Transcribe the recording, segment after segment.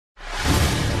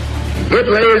It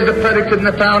lays the predicate and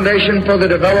the foundation for the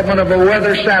development of a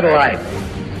weather satellite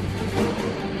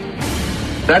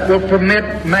that will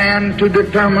permit man to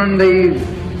determine the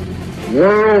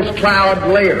world's cloud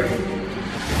layer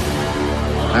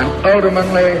and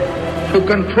ultimately to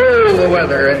control the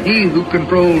weather, and he who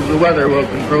controls the weather will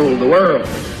control the world.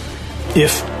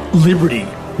 If liberty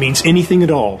means anything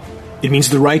at all, it means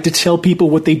the right to tell people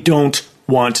what they don't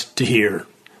want to hear.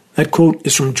 That quote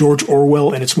is from George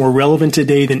Orwell, and it's more relevant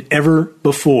today than ever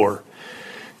before.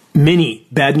 Many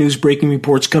bad news breaking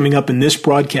reports coming up in this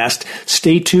broadcast.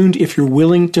 Stay tuned if you're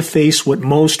willing to face what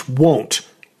most won't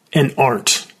and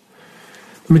aren't.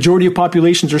 The majority of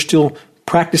populations are still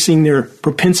practicing their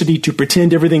propensity to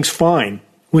pretend everything's fine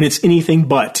when it's anything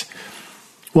but.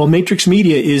 While Matrix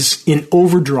Media is in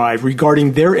overdrive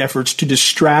regarding their efforts to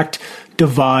distract,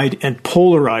 divide, and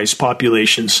polarize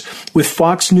populations, with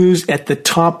Fox News at the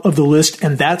top of the list,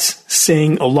 and that's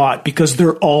saying a lot because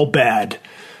they're all bad.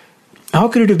 How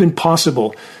could it have been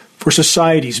possible for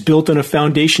societies built on a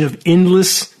foundation of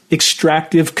endless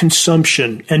extractive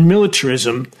consumption and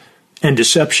militarism and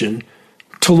deception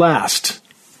to last?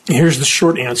 Here's the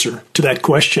short answer to that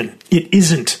question. It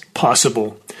isn't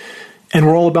possible. And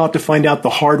we're all about to find out the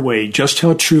hard way just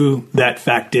how true that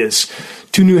fact is.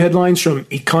 2 new headlines from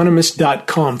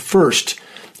Economist.com. First,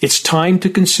 it's time to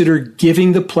consider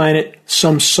giving the planet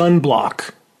some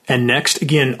sunblock. And next,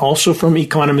 again, also from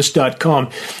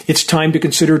Economist.com, it's time to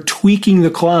consider tweaking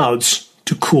the clouds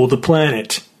to cool the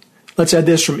planet. Let's add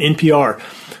this from NPR.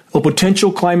 A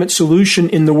potential climate solution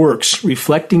in the works,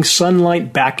 reflecting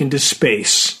sunlight back into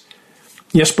space.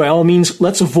 Yes, by all means,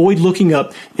 let's avoid looking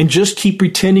up and just keep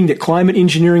pretending that climate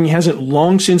engineering hasn't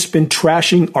long since been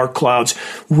trashing our clouds,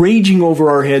 raging over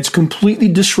our heads, completely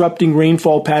disrupting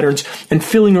rainfall patterns, and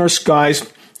filling our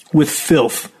skies with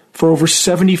filth for over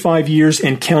 75 years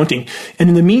and counting. And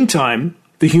in the meantime,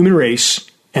 the human race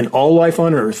and all life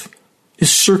on Earth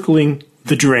is circling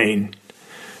the drain.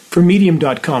 For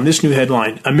Medium.com, this new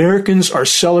headline, Americans are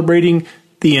celebrating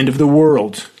the end of the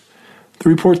world. The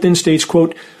report then states,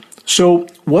 quote, so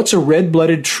what's a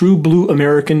red-blooded, true blue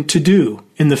American to do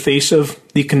in the face of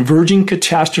the converging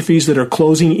catastrophes that are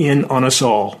closing in on us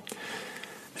all?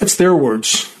 That's their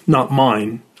words, not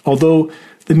mine, although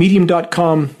the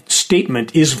Medium.com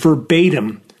statement is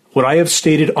verbatim what I have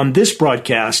stated on this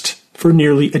broadcast for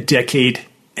nearly a decade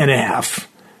and a half.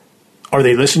 Are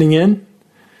they listening in?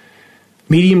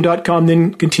 Medium.com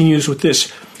then continues with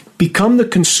this. Become the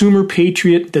consumer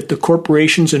patriot that the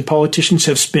corporations and politicians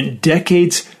have spent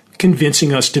decades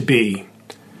convincing us to be.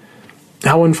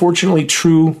 How unfortunately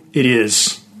true it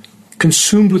is.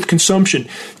 Consumed with consumption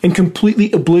and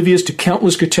completely oblivious to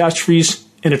countless catastrophes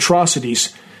and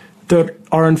atrocities that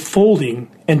are unfolding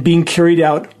and being carried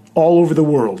out all over the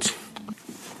world.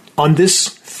 On this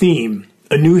theme,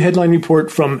 a new headline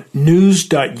report from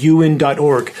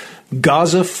news.un.org,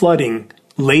 Gaza flooding,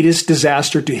 latest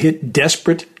disaster to hit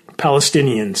desperate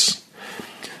Palestinians.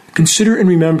 Consider and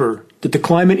remember that the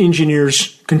climate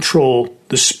engineers control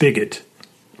the spigot.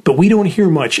 But we don't hear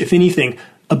much, if anything,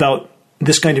 about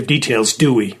this kind of details,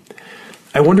 do we?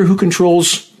 I wonder who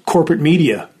controls corporate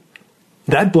media.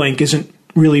 That blank isn't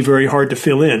really very hard to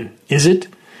fill in, is it?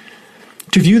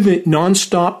 To view the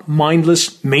nonstop,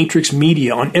 mindless matrix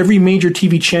media on every major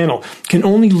TV channel can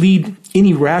only lead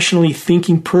any rationally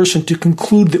thinking person to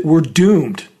conclude that we're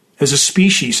doomed as a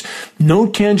species. No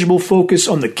tangible focus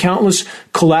on the countless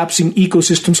collapsing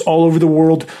ecosystems all over the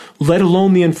world, let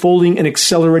alone the unfolding and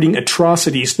accelerating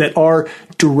atrocities that are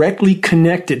directly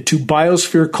connected to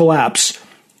biosphere collapse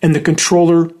and the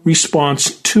controller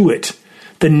response to it.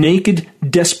 The naked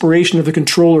desperation of the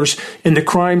controllers and the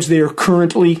crimes they are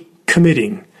currently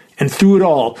committing. And through it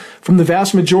all, from the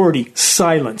vast majority,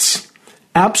 silence.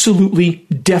 Absolutely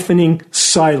deafening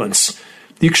silence.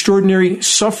 The extraordinary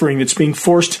suffering that's being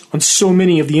forced on so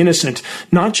many of the innocent,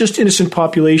 not just innocent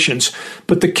populations,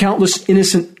 but the countless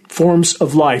innocent forms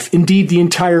of life, indeed the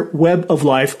entire web of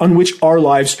life on which our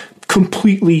lives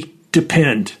completely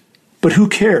depend. But who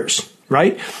cares,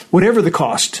 right? Whatever the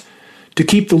cost, to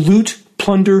keep the loot,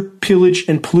 plunder, pillage,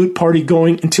 and pollute party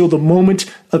going until the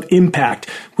moment of impact,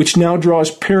 which now draws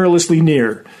perilously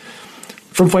near.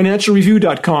 From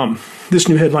FinancialReview.com, this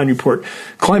new headline report,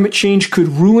 climate change could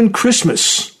ruin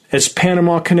Christmas as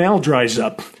Panama Canal dries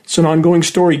up. It's an ongoing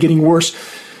story getting worse.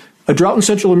 A drought in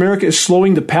Central America is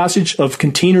slowing the passage of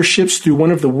container ships through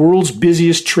one of the world's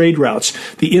busiest trade routes.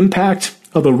 The impact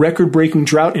of a record-breaking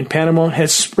drought in Panama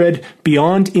has spread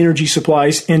beyond energy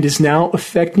supplies and is now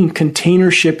affecting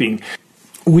container shipping,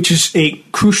 which is a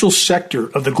crucial sector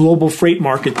of the global freight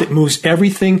market that moves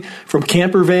everything from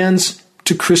camper vans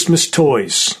to Christmas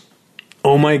toys.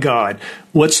 Oh my God,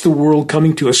 what's the world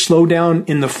coming to? A slowdown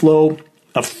in the flow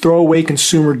of throwaway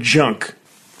consumer junk.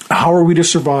 How are we to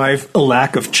survive a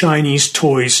lack of Chinese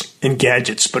toys and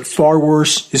gadgets? But far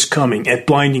worse is coming at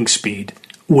blinding speed.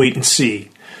 Wait and see.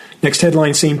 Next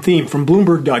headline, same theme, from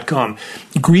Bloomberg.com.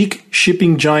 Greek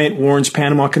shipping giant warns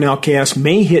Panama Canal chaos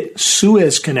may hit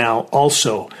Suez Canal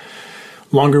also.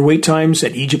 Longer wait times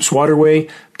at Egypt's waterway,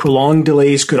 prolonged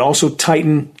delays could also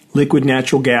tighten liquid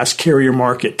natural gas carrier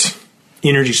market.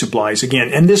 Energy supplies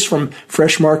again. And this from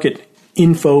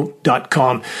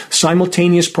freshmarketinfo.com.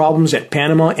 Simultaneous problems at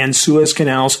Panama and Suez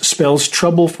Canals spells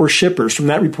trouble for shippers. From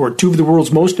that report, two of the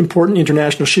world's most important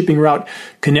international shipping route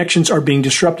connections are being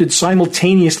disrupted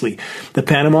simultaneously, the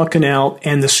Panama Canal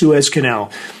and the Suez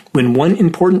Canal. When one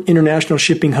important international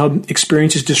shipping hub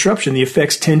experiences disruption, the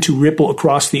effects tend to ripple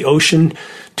across the ocean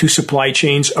to supply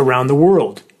chains around the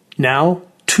world. Now,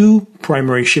 two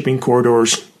primary shipping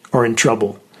corridors are in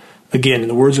trouble. Again, in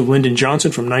the words of Lyndon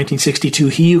Johnson from 1962,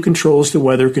 he who controls the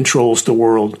weather controls the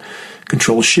world,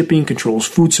 controls shipping, controls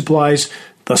food supplies,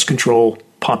 thus control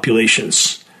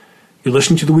populations. You're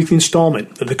listening to the weekly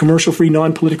installment of the commercial-free,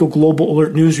 non-political Global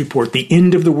Alert News Report, the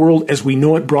end of the world as we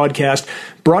know it broadcast,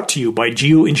 brought to you by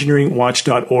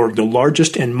geoengineeringwatch.org, the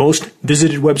largest and most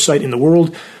visited website in the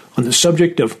world on the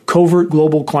subject of covert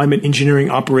global climate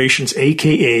engineering operations,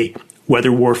 aka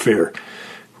weather warfare.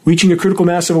 Reaching a critical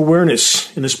mass of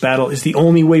awareness in this battle is the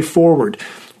only way forward.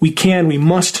 We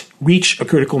must reach a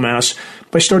critical mass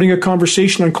by starting a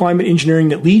conversation on climate engineering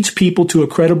that leads people to a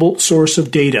credible source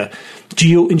of data.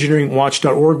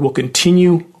 Geoengineeringwatch.org will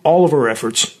continue all of our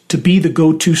efforts to be the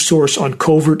go-to source on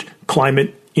covert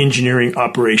climate engineering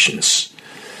operations.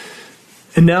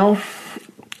 And now,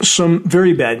 some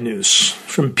very bad news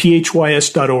from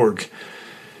phys.org.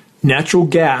 Natural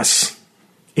gas,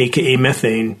 aka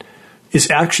methane, is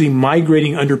actually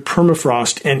migrating under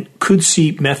permafrost and could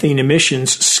see methane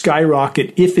emissions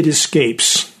skyrocket if it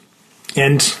escapes.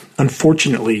 And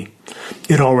unfortunately,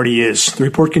 it already is. The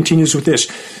report continues with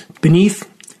this. Beneath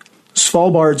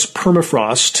Svalbard's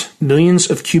permafrost,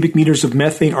 millions of cubic meters of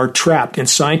methane are trapped, and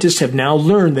scientists have now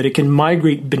learned that it can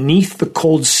migrate beneath the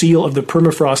cold seal of the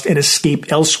permafrost and escape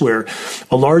elsewhere.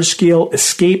 A large-scale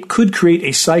escape could create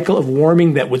a cycle of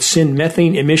warming that would send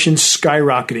methane emissions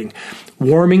skyrocketing.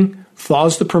 Warming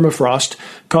thaws the permafrost,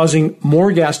 causing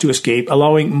more gas to escape,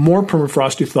 allowing more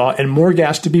permafrost to thaw and more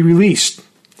gas to be released.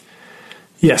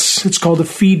 Yes, it's called a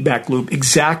feedback loop,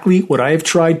 exactly what I have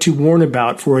tried to warn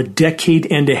about for a decade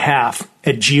and a half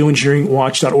at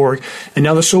geoengineeringwatch.org, and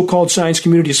now the so-called science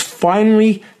community is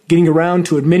finally getting around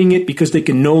to admitting it because they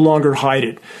can no longer hide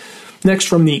it. Next,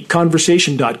 from the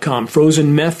conversation.com,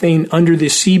 frozen methane under the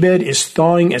seabed is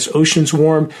thawing as oceans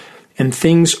warm, and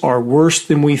things are worse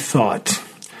than we thought.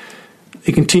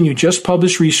 They continue, just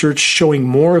published research showing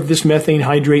more of this methane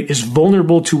hydrate is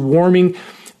vulnerable to warming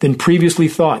than previously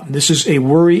thought. This is a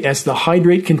worry as the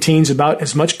hydrate contains about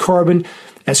as much carbon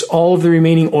as all of the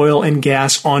remaining oil and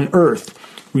gas on Earth.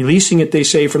 Releasing it, they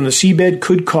say, from the seabed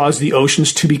could cause the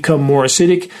oceans to become more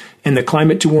acidic and the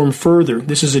climate to warm further.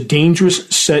 This is a dangerous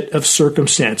set of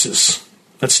circumstances.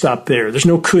 Let's stop there. There's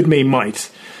no could, may, might.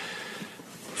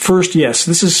 First, yes,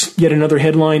 this is yet another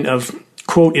headline of,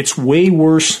 quote, it's way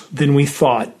worse than we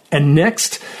thought. And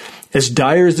next, as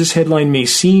dire as this headline may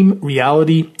seem,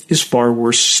 reality is far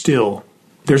worse still.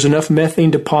 There's enough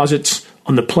methane deposits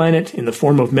on the planet in the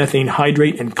form of methane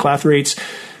hydrate and clathrates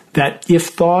that, if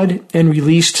thawed and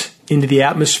released into the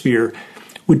atmosphere,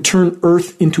 would turn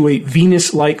Earth into a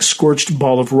Venus-like scorched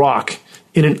ball of rock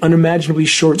in an unimaginably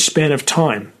short span of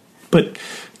time. But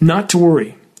not to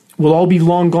worry. We'll all be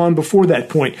long gone before that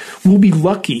point. We'll be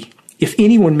lucky if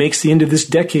anyone makes the end of this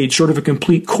decade short of a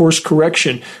complete course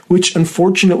correction, which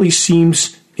unfortunately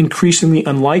seems increasingly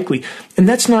unlikely. And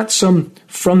that's not some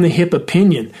from-the-hip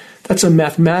opinion. That's a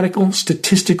mathematical,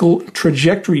 statistical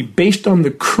trajectory based on the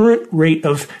current rate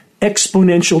of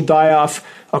exponential die-off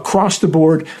across the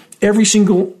board. Every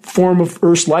single form of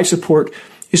Earth's life support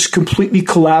is completely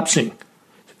collapsing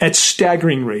at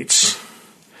staggering rates.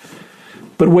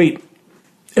 But wait,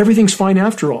 everything's fine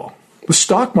after all. The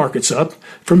stock market's up.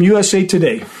 From USA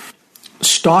Today,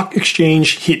 stock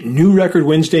exchange hit new record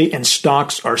Wednesday and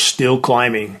stocks are still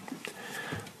climbing.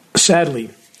 Sadly,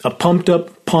 a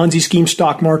pumped-up Ponzi scheme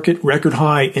stock market record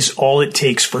high is all it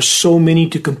takes for so many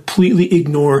to completely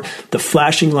ignore the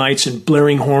flashing lights and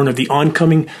blaring horn of the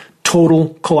oncoming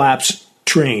total collapse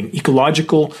train,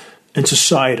 ecological and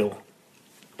societal.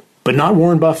 But not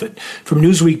Warren Buffett. From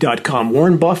Newsweek.com,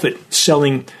 Warren Buffett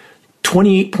selling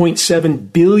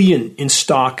 $28.7 billion in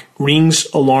stock rings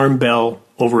alarm bell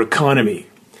over economy.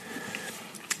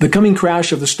 The coming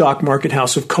crash of the stock market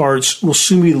house of cards will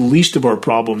soon be the least of our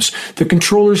problems. The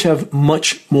controllers have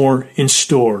much more in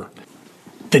store.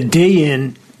 The day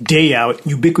in, day out,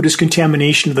 ubiquitous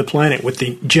contamination of the planet with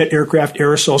the jet aircraft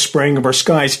aerosol spraying of our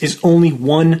skies is only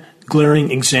one glaring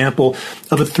example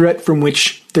of a threat from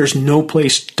which there's no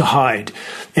place to hide.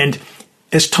 And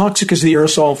as toxic as the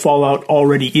aerosol fallout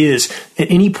already is, at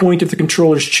any point of the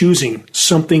controller's choosing,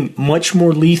 something much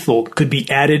more lethal could be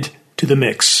added to the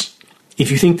mix. If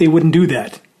you think they wouldn't do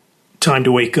that, time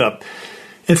to wake up.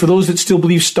 And for those that still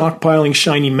believe stockpiling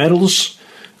shiny metals,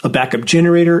 a backup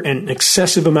generator, and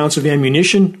excessive amounts of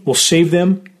ammunition will save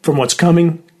them from what's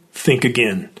coming, think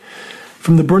again.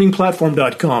 From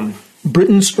theburningplatform.com,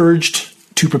 Britons urged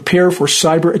to prepare for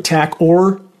cyber attack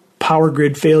or power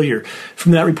grid failure.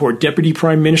 From that report, Deputy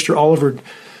Prime Minister Oliver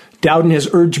Dowden has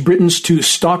urged Britons to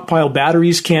stockpile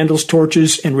batteries, candles,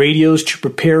 torches, and radios to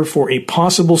prepare for a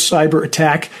possible cyber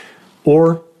attack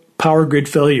or power grid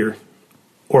failure,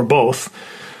 or both.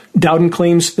 Dowden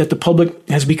claims that the public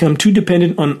has become too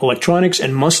dependent on electronics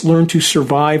and must learn to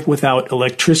survive without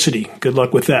electricity. Good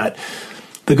luck with that.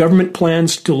 The government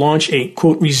plans to launch a,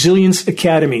 quote, resilience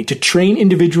academy to train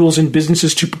individuals and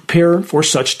businesses to prepare for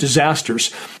such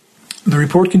disasters. The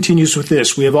report continues with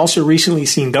this. We have also recently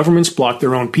seen governments block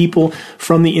their own people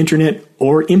from the internet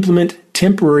or implement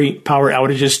temporary power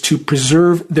outages to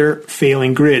preserve their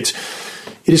failing grids.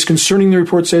 It is concerning, the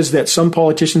report says, that some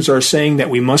politicians are saying that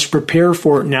we must prepare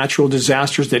for natural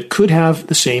disasters that could have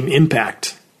the same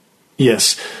impact.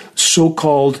 Yes,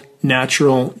 so-called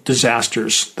natural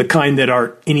disasters, the kind that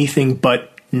are anything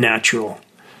but natural.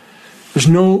 There's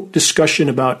no discussion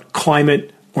about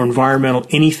climate or environmental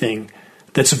anything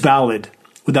that's valid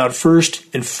without first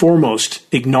and foremost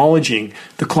acknowledging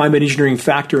the climate engineering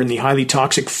factor and the highly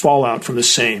toxic fallout from the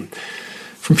same.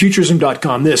 From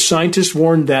Futurism.com, this scientists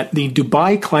warned that the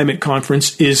Dubai Climate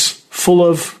Conference is full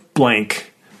of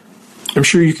blank. I'm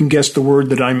sure you can guess the word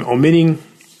that I'm omitting.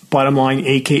 Bottom line,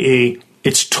 aka,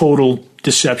 it's total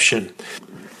deception.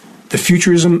 The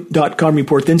Futurism.com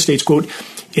report then states, quote,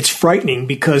 it's frightening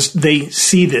because they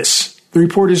see this. The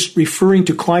report is referring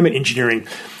to climate engineering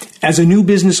as a new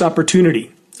business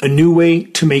opportunity, a new way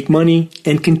to make money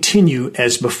and continue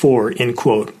as before, end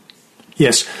quote.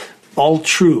 Yes, all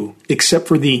true, except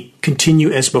for the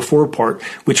continue as before part,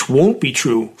 which won't be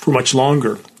true for much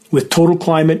longer, with total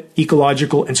climate,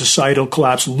 ecological, and societal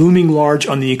collapse looming large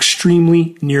on the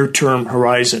extremely near-term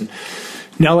horizon.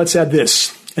 Now let's add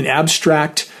this, an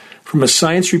abstract from a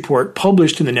science report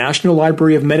published in the National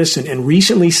Library of Medicine and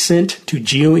recently sent to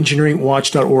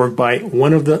geoengineeringwatch.org by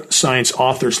one of the science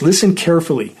authors. Listen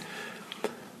carefully.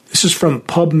 This is from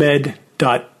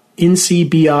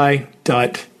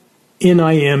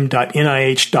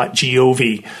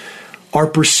pubmed.ncbi.nim.nih.gov. Are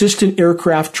persistent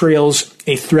aircraft trails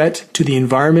a threat to the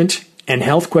environment and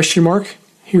health? Question mark.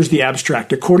 Here's the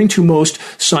abstract. According to most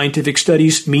scientific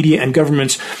studies, media, and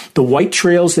governments, the white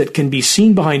trails that can be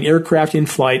seen behind aircraft in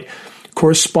flight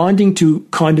corresponding to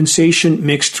condensation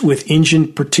mixed with engine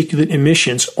particulate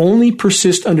emissions only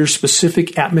persist under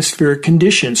specific atmospheric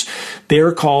conditions. They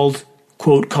are called,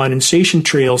 quote, condensation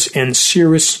trails and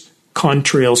cirrus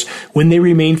contrails when they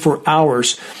remain for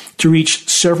hours to reach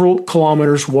several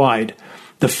kilometers wide.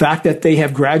 The fact that they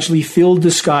have gradually filled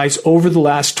the skies over the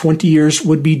last 20 years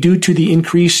would be due to the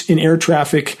increase in air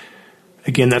traffic.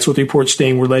 Again, that's what the report's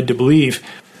saying we're led to believe.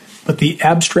 But the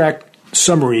abstract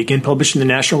summary, again published in the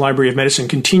National Library of Medicine,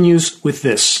 continues with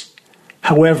this.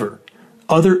 However,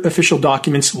 other official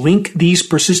documents link these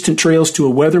persistent trails to a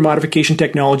weather modification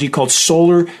technology called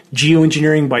solar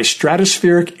geoengineering by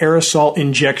stratospheric aerosol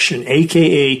injection,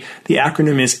 aka the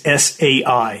acronym is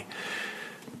SAI.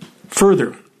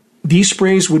 Further, these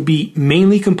sprays would be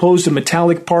mainly composed of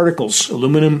metallic particles,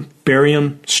 aluminum,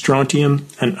 barium, strontium,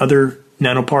 and other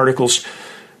nanoparticles,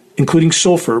 including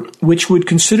sulfur, which would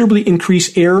considerably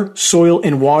increase air, soil,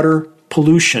 and water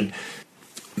pollution.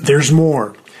 There's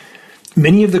more.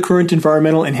 Many of the current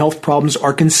environmental and health problems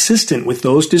are consistent with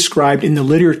those described in the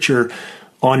literature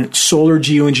on solar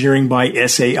geoengineering by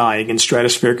SAI, against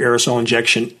stratospheric aerosol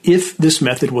injection, if this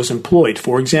method was employed.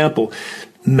 For example,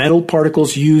 metal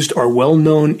particles used are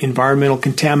well-known environmental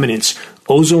contaminants: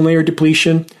 ozone layer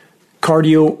depletion,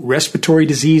 cardiorespiratory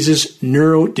diseases,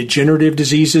 neurodegenerative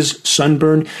diseases,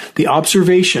 sunburn. The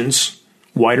observations,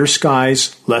 wider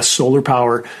skies, less solar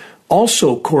power,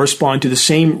 also correspond to the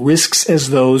same risks as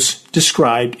those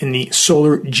described in the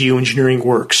solar geoengineering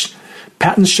works.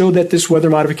 Patents show that this weather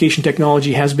modification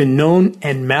technology has been known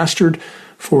and mastered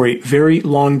for a very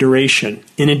long duration.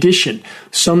 In addition,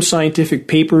 some scientific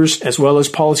papers as well as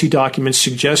policy documents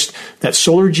suggest that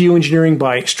solar geoengineering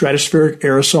by stratospheric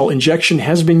aerosol injection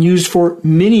has been used for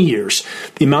many years.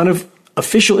 The amount of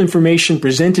official information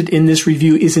presented in this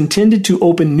review is intended to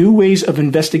open new ways of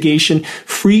investigation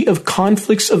free of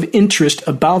conflicts of interest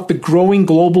about the growing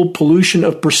global pollution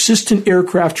of persistent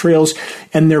aircraft trails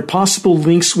and their possible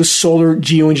links with solar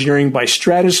geoengineering by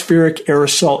stratospheric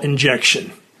aerosol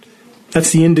injection.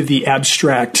 That's the end of the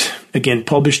abstract, again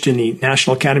published in the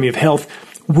National Academy of Health.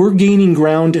 We're gaining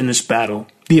ground in this battle.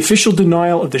 The official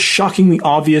denial of the shockingly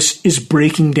obvious is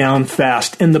breaking down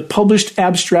fast, and the published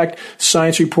abstract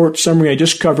science report summary I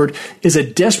just covered is a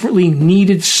desperately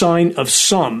needed sign of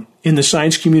some in the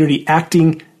science community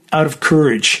acting out of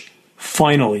courage.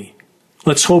 Finally,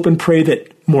 let's hope and pray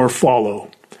that more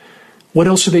follow. What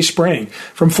else are they spraying?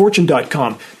 From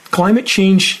Fortune.com, climate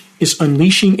change is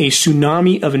unleashing a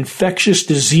tsunami of infectious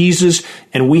diseases,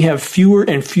 and we have fewer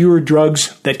and fewer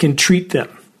drugs that can treat them.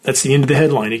 That's the end of the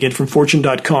headline, again from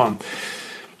Fortune.com.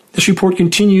 This report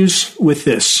continues with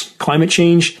this. Climate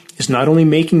change is not only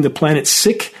making the planet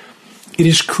sick, it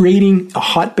is creating a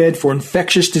hotbed for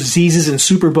infectious diseases and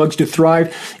superbugs to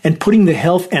thrive and putting the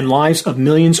health and lives of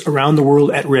millions around the world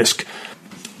at risk.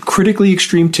 Critically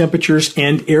extreme temperatures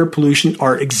and air pollution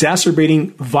are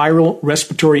exacerbating viral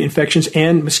respiratory infections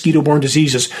and mosquito-borne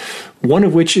diseases, one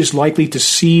of which is likely to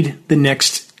seed the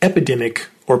next epidemic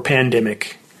or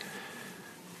pandemic.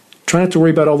 Try not to worry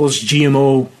about all those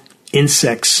GMO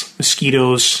insects,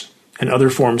 mosquitoes, and other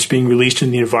forms being released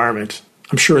in the environment.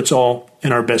 I'm sure it's all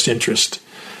in our best interest.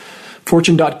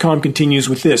 Fortune.com continues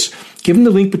with this. Given the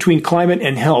link between climate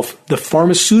and health, the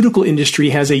pharmaceutical industry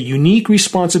has a unique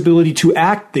responsibility to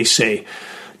act, they say,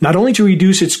 not only to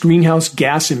reduce its greenhouse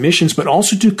gas emissions, but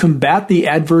also to combat the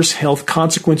adverse health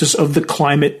consequences of the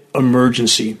climate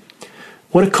emergency.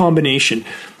 What a combination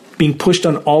being pushed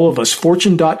on all of us.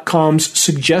 Fortune.com's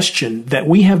suggestion that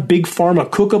we have Big Pharma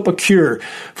cook up a cure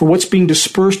for what's being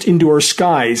dispersed into our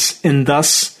skies and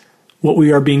thus what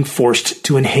we are being forced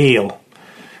to inhale.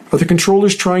 Are the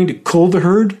controllers trying to cull the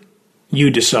herd? You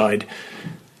decide.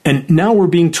 And now we're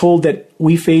being told that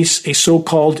we face a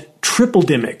so-called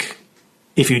triple-demic.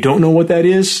 If you don't know what that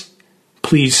is,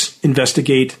 please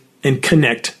investigate and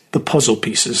connect the puzzle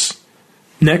pieces.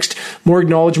 Next, more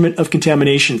acknowledgement of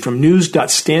contamination from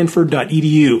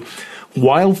news.stanford.edu.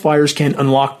 Wildfires can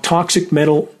unlock toxic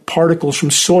metal particles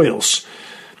from soils.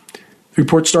 The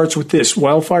report starts with this.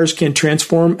 Wildfires can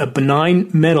transform a benign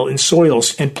metal in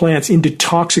soils and plants into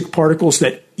toxic particles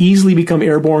that easily become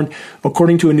airborne,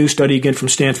 according to a new study again from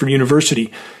Stanford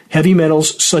University. Heavy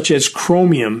metals such as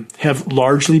chromium have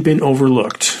largely been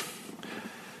overlooked.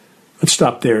 Let's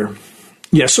stop there.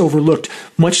 Yes, overlooked.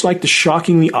 Much like the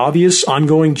shockingly obvious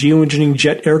ongoing geoengineering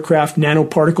jet aircraft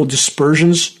nanoparticle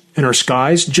dispersions in our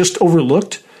skies, just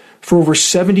overlooked for over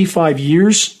 75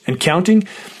 years and counting.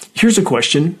 Here's a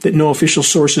question that no official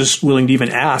source is willing to even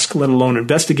ask, let alone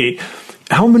investigate.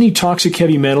 How many toxic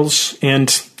heavy metals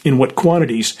and in what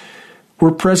quantities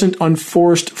were present on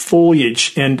forest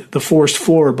foliage and the forest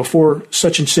floor before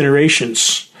such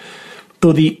incinerations?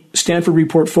 Though the Stanford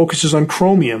report focuses on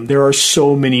chromium, there are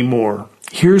so many more.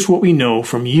 Here's what we know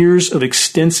from years of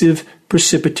extensive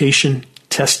precipitation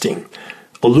testing.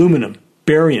 Aluminum,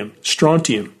 barium,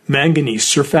 strontium, manganese,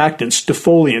 surfactants,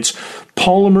 defoliants,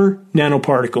 polymer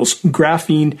nanoparticles,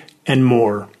 graphene, and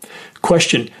more.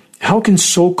 Question: how can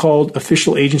so-called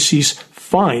official agencies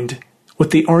find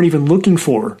what they aren't even looking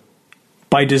for?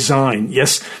 By design.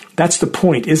 Yes, that's the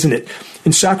point, isn't it?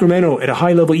 In Sacramento, at a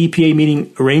high-level EPA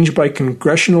meeting arranged by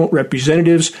congressional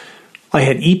representatives, I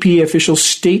had EPA officials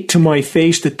state to my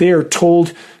face that they are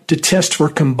told to test for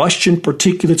combustion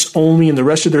particulates only and the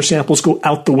rest of their samples go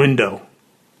out the window.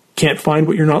 Can't find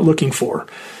what you're not looking for.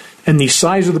 And the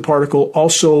size of the particle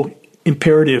also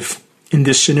imperative in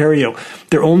this scenario.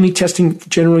 They're only testing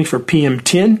generally for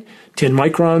PM10, 10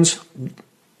 microns,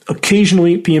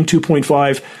 occasionally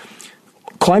PM2.5.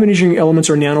 Climate engineering elements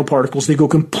are nanoparticles. They go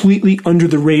completely under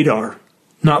the radar,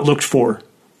 not looked for,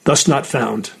 thus not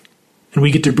found. And we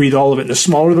get to breathe all of it. And the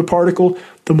smaller the particle,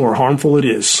 the more harmful it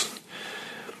is.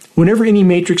 Whenever any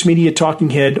matrix media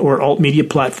talking head or alt media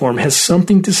platform has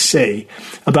something to say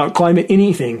about climate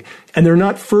anything, and they're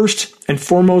not first and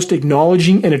foremost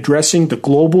acknowledging and addressing the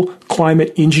global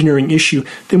climate engineering issue,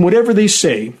 then whatever they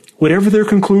say, whatever their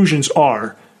conclusions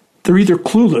are, they're either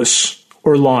clueless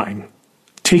or lying.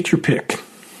 Take your pick.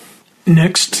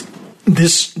 Next,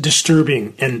 this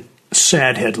disturbing and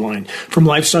sad headline from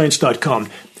LifeScience.com.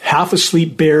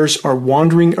 Half-asleep bears are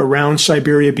wandering around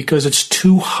Siberia because it's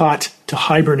too hot to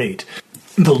hibernate.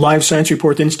 The Live Science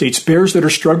report then states bears that are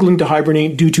struggling to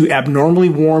hibernate due to abnormally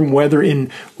warm weather in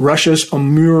Russia's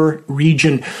Amur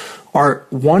region are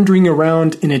wandering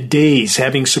around in a daze,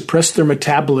 having suppressed their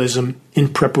metabolism in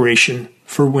preparation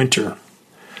for winter.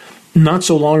 Not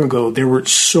so long ago, there were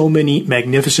so many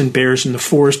magnificent bears in the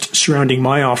forest surrounding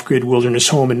my off-grid wilderness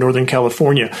home in Northern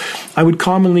California. I would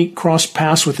commonly cross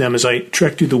paths with them as I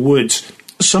trekked through the woods.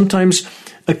 Sometimes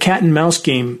a cat and mouse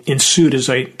game ensued as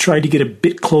I tried to get a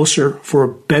bit closer for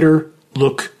a better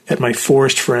look at my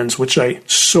forest friends, which I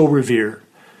so revere.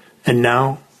 And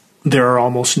now there are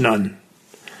almost none.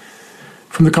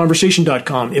 From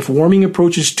theconversation.com, if warming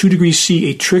approaches 2 degrees C,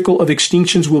 a trickle of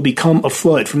extinctions will become a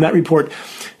flood. From that report,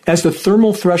 as the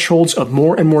thermal thresholds of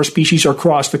more and more species are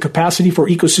crossed, the capacity for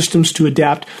ecosystems to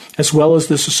adapt, as well as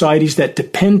the societies that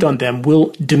depend on them,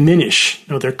 will diminish.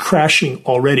 No, they're crashing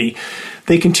already.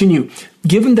 They continue.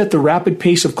 Given that the rapid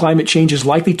pace of climate change is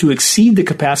likely to exceed the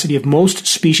capacity of most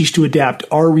species to adapt,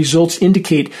 our results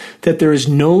indicate that there is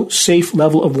no safe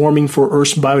level of warming for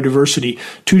Earth's biodiversity.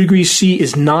 2 degrees C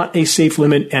is not a safe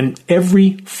limit, and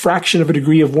every fraction of a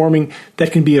degree of warming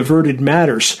that can be averted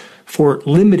matters for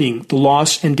limiting the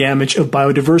loss and damage of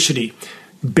biodiversity.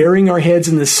 Burying our heads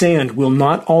in the sand will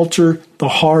not alter the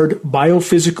hard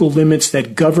biophysical limits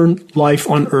that govern life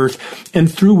on Earth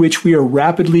and through which we are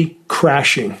rapidly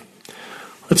crashing.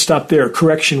 Let's stop there.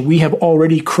 Correction, we have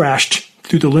already crashed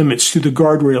through the limits, through the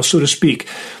guardrail, so to speak.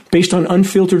 Based on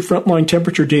unfiltered frontline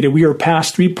temperature data, we are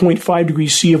past 3.5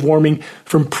 degrees C of warming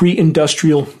from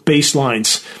pre-industrial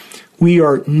baselines. We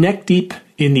are neck deep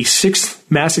in the 6th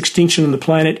mass extinction on the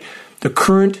planet. The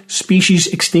current species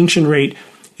extinction rate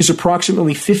is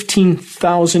approximately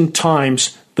 15,000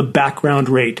 times the background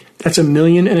rate. That's 1.5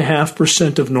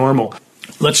 million of normal.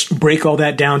 Let's break all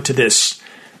that down to this.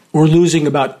 We're losing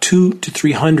about 200 to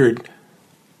 300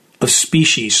 of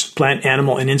species, plant,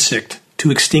 animal, and insect,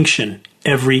 to extinction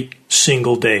every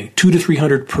single day. 200 to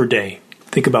 300 per day.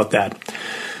 Think about that.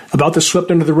 About the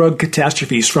swept under the rug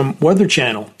catastrophes from Weather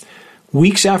Channel.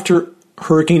 Weeks after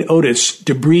Hurricane Otis,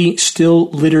 debris still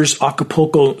litters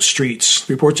Acapulco streets.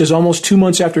 The report says almost 2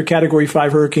 months after Category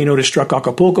 5 Hurricane Otis struck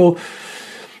Acapulco,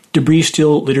 debris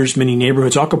still litters many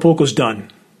neighborhoods. Acapulco's done.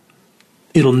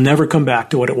 It'll never come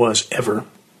back to what it was, ever.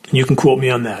 And you can quote me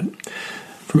on that.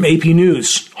 From AP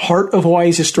News, heart of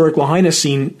Hawaii's historic Lahaina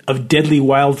scene of deadly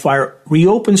wildfire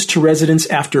reopens to residents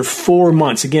after 4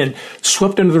 months. Again,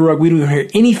 swept under the rug. We don't hear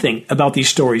anything about these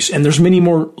stories, and there's many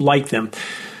more like them.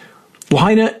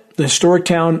 Lahaina, the historic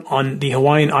town on the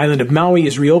Hawaiian island of Maui,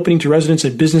 is reopening to residents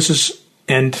and businesses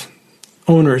and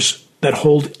owners that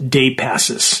hold day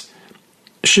passes.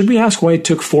 Should we ask why it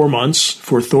took 4 months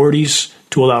for authorities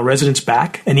to allow residents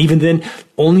back? And even then,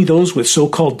 only those with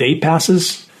so-called day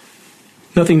passes?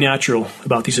 Nothing natural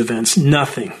about these events.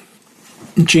 Nothing.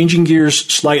 Changing gears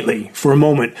slightly for a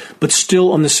moment, but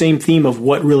still on the same theme of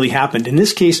what really happened. In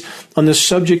this case, on the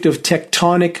subject of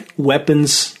tectonic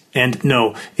weapons. And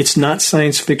no, it's not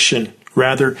science fiction.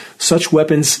 Rather, such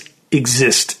weapons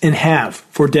exist and have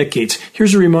for decades.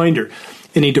 Here's a reminder.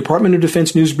 In a Department of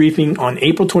Defense news briefing on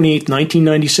April 28,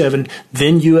 1997,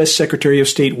 then U.S. Secretary of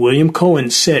State William Cohen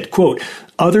said, quote,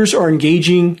 others are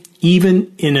engaging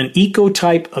even in an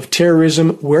eco-type of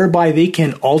terrorism whereby they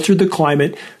can alter the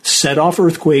climate, set off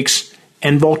earthquakes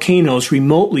and volcanoes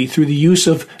remotely through the use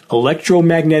of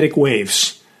electromagnetic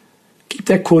waves. Keep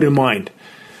that quote in mind.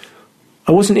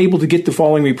 I wasn't able to get the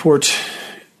following report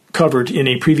covered in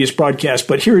a previous broadcast,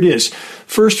 but here it is.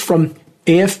 First, from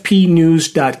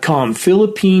AFPnews.com,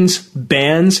 Philippines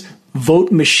bans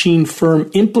vote machine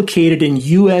firm implicated in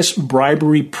U.S.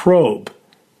 bribery probe.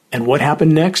 And what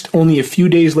happened next? Only a few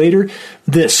days later,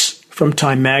 this from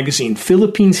Time Magazine.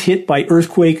 Philippines hit by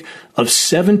earthquake of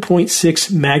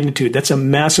 7.6 magnitude. That's a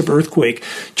massive earthquake.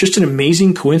 Just an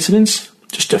amazing coincidence.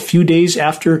 Just a few days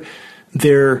after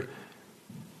their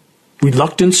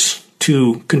reluctance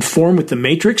to conform with the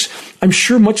Matrix. I'm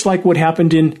sure much like what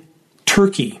happened in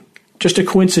Turkey. Just a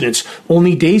coincidence.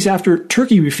 Only days after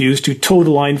Turkey refused to toe the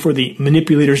line for the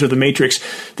manipulators of the Matrix.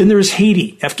 Then there is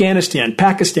Haiti, Afghanistan,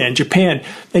 Pakistan, Japan,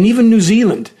 and even New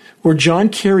Zealand, where John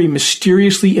Kerry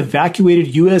mysteriously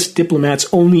evacuated U.S.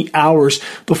 diplomats only hours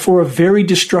before a very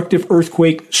destructive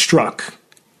earthquake struck.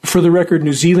 For the record,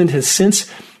 New Zealand has since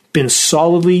been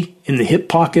solidly in the hip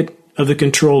pocket of the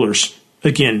controllers.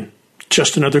 Again,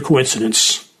 just another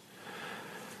coincidence.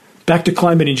 Back to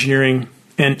climate engineering.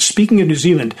 And speaking of New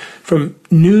Zealand, from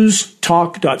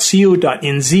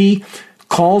newstalk.co.nz,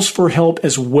 calls for help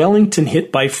as Wellington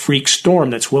hit by freak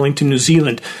storm. That's Wellington, New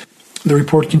Zealand. The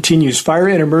report continues. Fire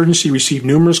and emergency received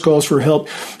numerous calls for help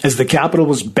as the capital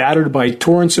was battered by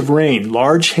torrents of rain,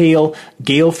 large hail,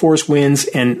 gale force winds,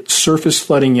 and surface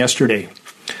flooding yesterday.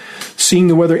 Seeing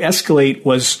the weather escalate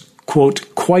was,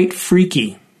 quote, quite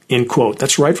freaky, end quote.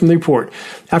 That's right from the report.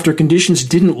 After conditions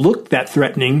didn't look that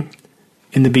threatening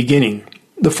in the beginning.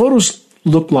 The photos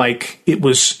looked like it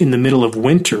was in the middle of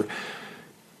winter.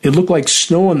 It looked like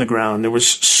snow on the ground. There was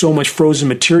so much frozen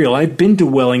material. I've been to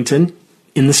Wellington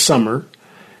in the summer,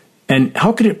 and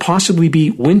how could it possibly be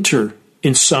winter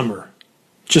in summer?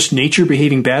 Just nature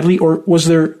behaving badly, or was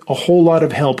there a whole lot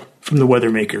of help from the weather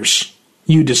makers?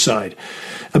 You decide.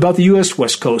 About the U.S.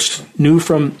 West Coast, new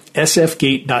from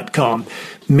sfgate.com.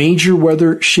 Major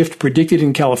weather shift predicted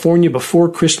in California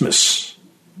before Christmas.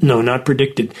 No, not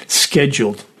predicted,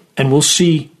 scheduled. And we'll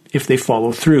see if they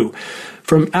follow through.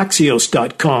 From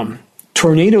Axios.com,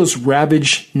 tornadoes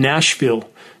ravage Nashville,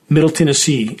 Middle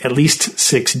Tennessee, at least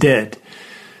 6 dead.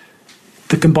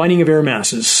 The combining of air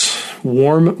masses,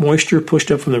 warm moisture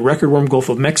pushed up from the record warm Gulf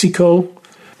of Mexico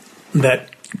that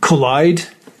collide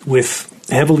with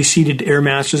heavily seeded air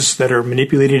masses that are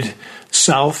manipulated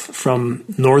south from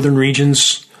northern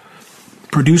regions,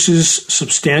 produces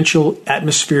substantial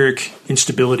atmospheric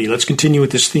instability. Let's continue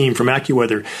with this theme from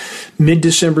AccuWeather.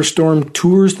 Mid-December storm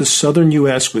tours the southern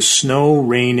U.S. with snow,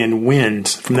 rain, and wind.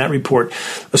 From that report,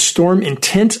 a storm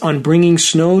intent on bringing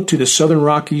snow to the southern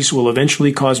Rockies will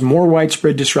eventually cause more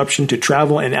widespread disruption to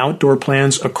travel and outdoor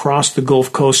plans across the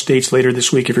Gulf Coast states later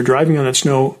this week. If you're driving on that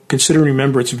snow, consider and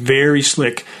remember it's very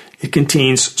slick. It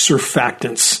contains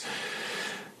surfactants.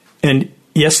 And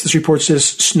yes, this report says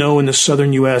snow in the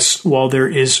southern U.S. while there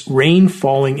is rain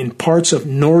falling in parts of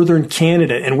northern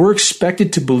Canada. And we're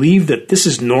expected to believe that this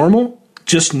is normal?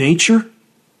 Just nature?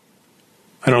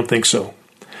 I don't think so.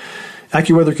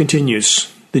 AccuWeather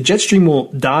continues. The jet stream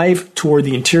will dive toward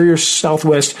the interior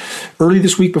southwest early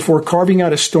this week before carving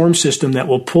out a storm system that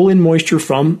will pull in moisture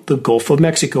from the Gulf of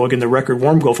Mexico, again, the record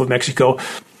warm Gulf of Mexico,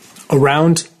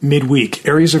 around midweek.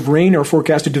 Areas of rain are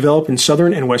forecast to develop in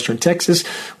southern and western Texas,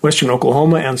 western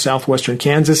Oklahoma, and southwestern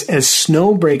Kansas as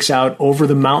snow breaks out over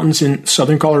the mountains in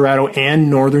southern Colorado and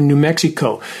northern New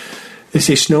Mexico. They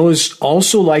say snow is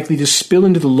also likely to spill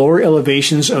into the lower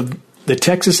elevations of the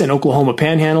Texas and Oklahoma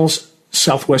panhandles,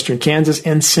 southwestern Kansas,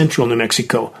 and central New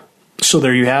Mexico. So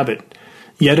there you have it.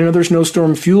 Yet another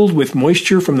snowstorm fueled with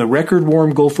moisture from the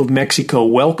record-warm Gulf of Mexico.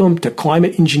 Welcome to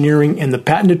climate engineering and the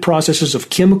patented processes of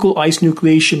chemical ice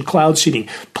nucleation cloud seeding.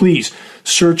 Please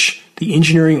search the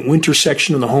engineering winter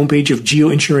section on the homepage of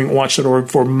geoengineeringwatch.org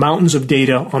for mountains of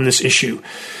data on this issue.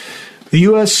 The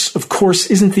U.S., of course,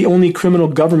 isn't the only criminal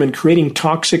government creating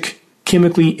toxic,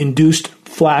 chemically induced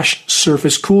flash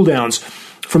surface cooldowns.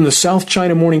 From the South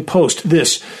China Morning Post,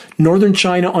 this, Northern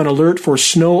China on alert for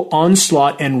snow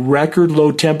onslaught and record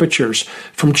low temperatures.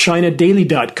 From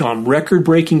ChinaDaily.com,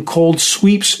 record-breaking cold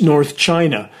sweeps North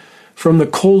China. From the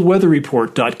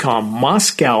ColdWeatherReport.com,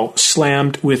 Moscow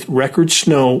slammed with record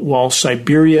snow while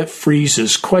Siberia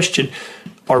freezes. Question,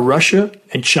 are Russia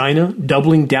and China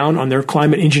doubling down on their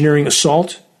climate engineering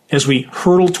assault as we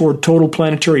hurtle toward total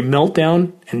planetary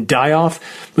meltdown and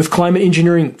die-off, with climate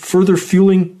engineering further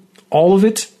fueling all of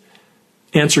it?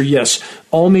 Answer, yes.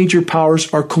 All major powers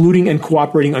are colluding and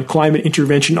cooperating on climate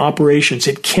intervention operations.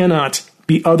 It cannot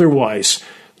be otherwise.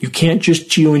 You can't just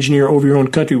geoengineer over your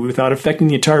own country without affecting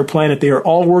the entire planet. They are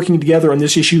all working together on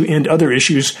this issue and other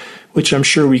issues, which I'm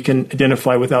sure we can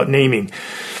identify without naming.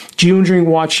 Geoengineering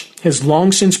Watch has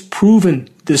long since proven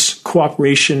this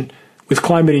cooperation with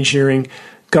climate engineering.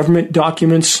 Government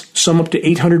documents, some up to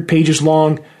 800 pages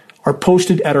long, are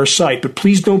posted at our site. But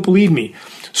please don't believe me.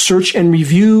 Search and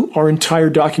review our entire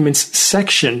documents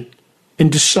section and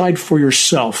decide for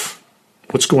yourself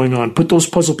what's going on. Put those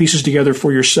puzzle pieces together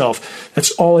for yourself.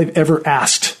 That's all I've ever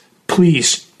asked.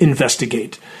 Please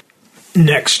investigate.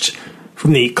 Next,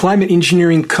 from the climate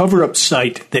engineering cover-up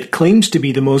site that claims to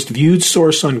be the most viewed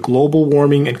source on global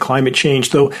warming and climate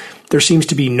change, though there seems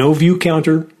to be no view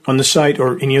counter on the site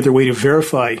or any other way to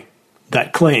verify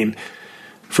that claim.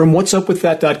 From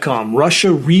whatsupwiththat.com,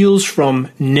 Russia reels from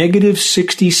negative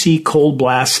 60°C cold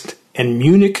blast and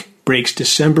Munich breaks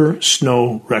December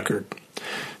snow record.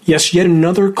 Yes, yet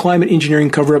another climate engineering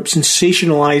cover-up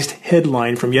sensationalized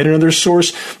headline from yet another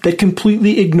source that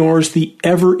completely ignores the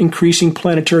ever-increasing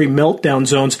planetary meltdown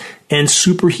zones and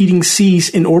superheating seas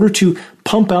in order to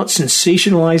pump out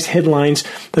sensationalized headlines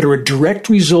that are a direct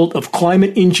result of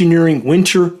climate engineering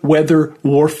winter weather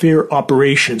warfare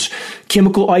operations,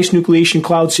 chemical ice nucleation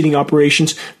cloud seeding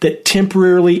operations that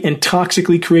temporarily and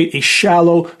toxically create a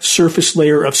shallow surface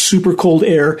layer of super cold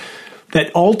air that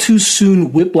all too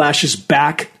soon whiplashes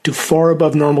back to far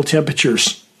above normal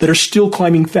temperatures. that are still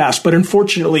climbing fast, but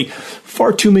unfortunately,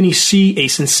 far too many see a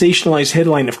sensationalized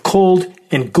headline of cold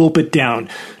and gulp it down,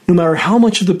 no matter how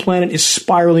much of the planet is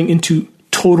spiraling into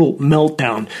total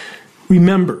meltdown.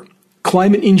 Remember,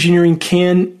 climate engineering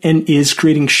can and is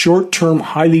creating short-term,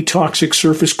 highly toxic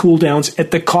surface cooldowns at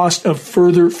the cost of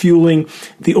further fueling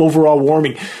the overall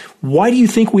warming. Why do you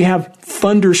think we have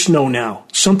thunder snow now?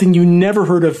 Something you never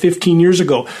heard of 15 years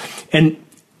ago. And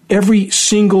every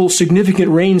single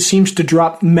significant rain seems to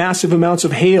drop massive amounts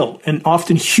of hail, and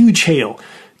often huge hail.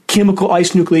 Chemical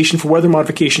ice nucleation for weather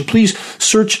modification. Please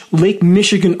search Lake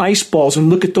Michigan ice balls and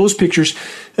look at those pictures.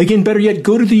 Again, better yet,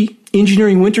 go to the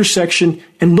engineering winter section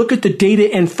and look at the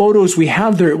data and photos we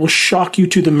have there. It will shock you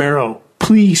to the marrow.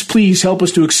 Please, please help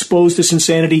us to expose this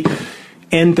insanity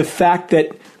and the fact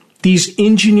that these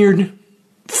engineered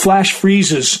flash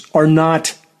freezes are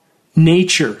not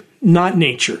nature.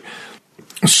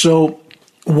 So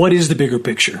what is the bigger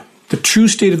picture? The true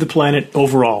state of the planet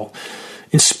overall,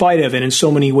 in spite of and in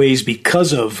so many ways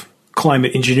because of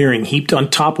climate engineering, heaped on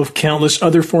top of countless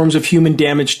other forms of human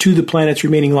damage to the planet's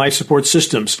remaining life support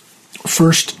systems.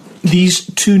 First, these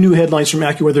two new headlines from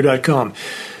AccuWeather.com.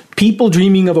 People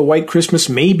dreaming of a white Christmas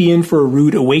may be in for a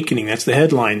rude awakening. That's the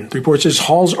headline. The report says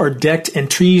halls are decked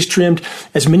and trees trimmed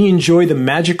as many enjoy the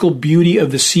magical beauty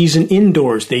of the season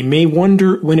indoors. They may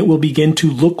wonder when it will begin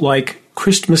to look like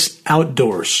Christmas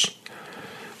outdoors.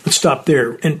 Let's stop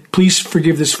there. And please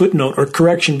forgive this footnote or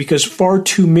correction because far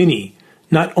too many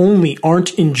not only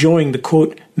aren't enjoying the,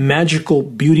 quote, magical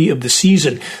beauty of the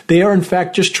season, they are in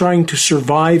fact just trying to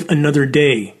survive another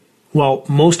day while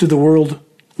most of the world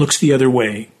looks the other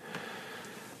way.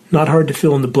 Not hard to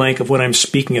fill in the blank of what I'm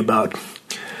speaking about.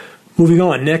 Moving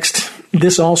on. Next,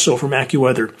 this also from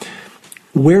AccuWeather.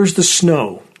 Where's the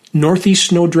snow? Northeast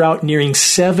snow drought nearing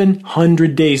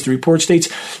 700 days. The report states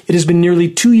it has been nearly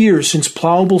 2 years since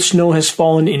plowable snow has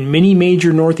fallen in many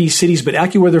major Northeast cities, but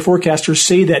AccuWeather forecasters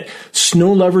say that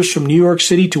snow lovers from New York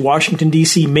City to Washington,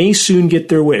 D.C. may soon get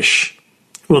their wish.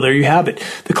 Well, there you have it.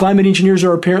 The climate engineers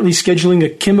are apparently scheduling a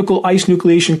chemical ice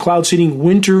nucleation cloud seeding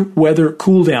winter weather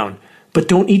cool down. But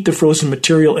don't eat the frozen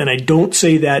material, and I don't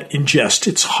say that in jest.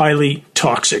 It's highly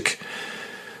toxic.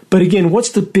 But again,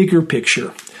 what's the bigger picture?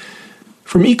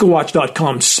 From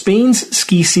EcoWatch.com, Spain's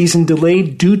ski season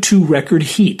delayed due to record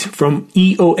heat. From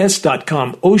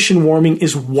EOS.com, ocean warming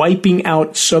is wiping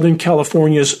out Southern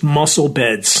California's mussel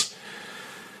beds.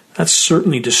 That's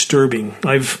certainly disturbing.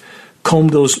 I've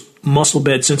combed those mussel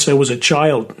beds since I was a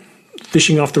child,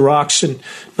 fishing off the rocks, and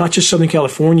not just Southern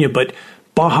California, but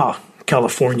Baja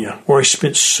California, where I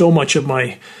spent so much of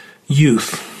my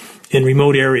youth in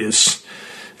remote areas.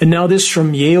 And now this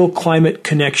from Yale Climate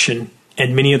Connection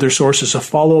and many other sources, a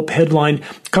follow-up headline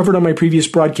covered on my previous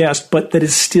broadcast, but that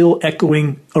is still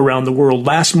echoing around the world.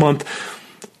 Last month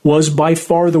was by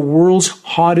far the world's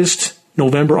hottest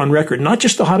November on record. Not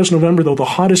just the hottest November, though, the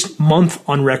hottest month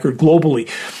on record globally.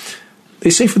 They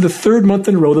say for the third month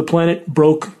in a row, the planet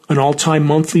broke an all-time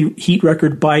monthly heat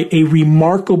record by a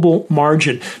remarkable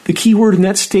margin. The key word in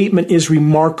that statement is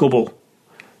remarkable.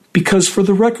 Because for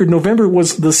the record, November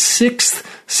was the 6th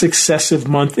successive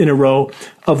month in a row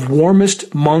of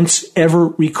warmest months ever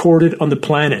recorded on the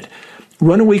planet.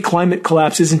 Runaway climate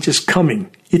collapse isn't just coming,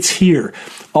 it's here.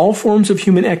 All forms of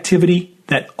human activity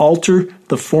that alter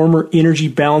the former energy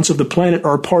balance of the planet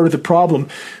are a part of the problem,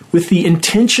 with the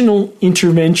intentional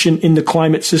intervention in the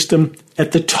climate system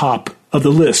at the top of the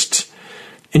list.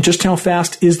 And just how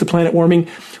fast is the planet warming?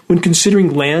 When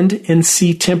considering land and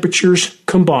sea temperatures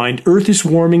combined, Earth is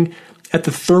warming at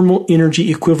the thermal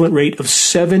energy equivalent rate of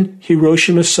 7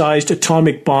 Hiroshima-sized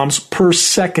atomic bombs per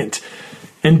second.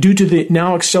 And due to the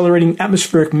now accelerating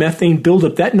atmospheric methane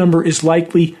buildup, that number is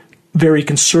likely very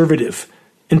conservative.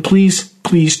 And please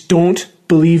don't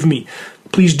believe me.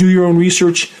 Please do your own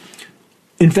research.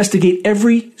 Investigate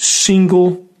every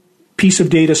single piece of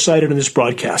data cited in this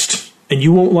broadcast, and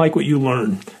you won't like what you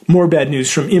learn. More bad news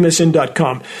from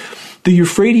MSN.com. The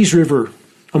Euphrates River,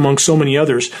 among so many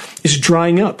others, is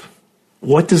drying up.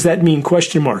 What does that mean? ?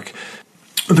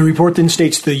 The report then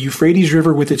states the Euphrates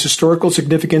River, with its historical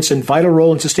significance and vital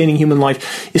role in sustaining human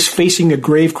life, is facing a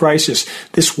grave crisis.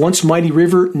 This once mighty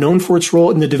river, known for its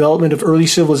role in the development of early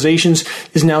civilizations,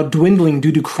 is now dwindling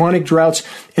due to chronic droughts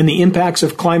and the impacts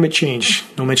of climate change.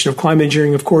 No mention of climate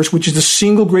engineering, of course, which is the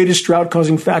single greatest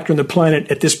drought-causing factor on the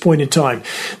planet at this point in time.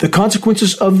 The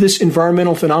consequences of this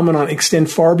environmental phenomenon extend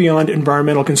far beyond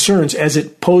environmental concerns, as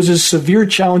it poses severe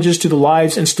challenges to the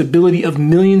lives and stability of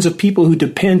millions of people who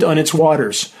depend on its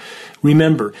waters.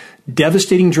 Remember,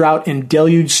 devastating drought and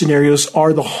deluge scenarios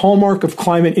are the hallmark of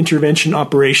climate intervention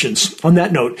operations. On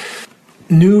that note,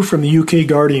 New from the UK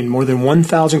Guardian, more than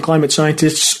 1,000 climate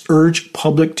scientists urge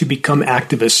public to become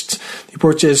activists. The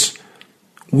report says,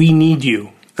 "We need you."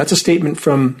 That's a statement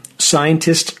from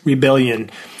Scientist Rebellion,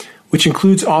 which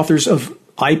includes authors of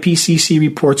IPCC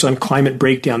reports on climate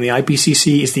breakdown. The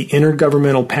IPCC is the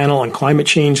Intergovernmental Panel on Climate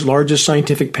Change, largest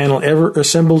scientific panel ever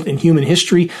assembled in human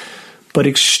history, but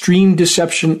extreme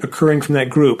deception occurring from that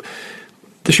group.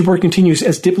 This report continues,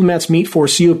 as diplomats meet for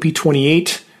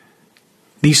COP28,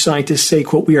 these scientists say,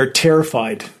 quote, "We are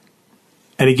terrified."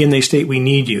 And again, they state, "We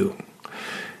need you."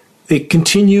 They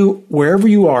continue, wherever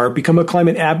you are, become a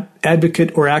climate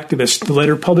advocate or activist. The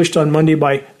letter published on Monday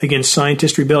by, again,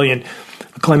 Scientist Rebellion,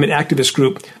 a climate activist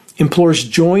group, implores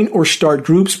join or start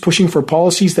groups pushing for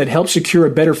policies that help secure a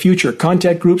better future.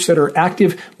 Contact groups that are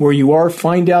active where you are,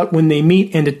 find out when they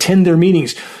meet, and attend their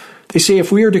meetings. They say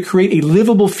if we are to create a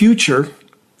livable future,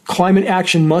 climate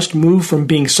action must move from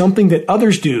being something that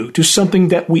others do to something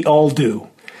that we all do.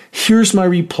 Here's my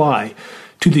reply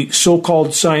to the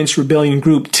so-called Science Rebellion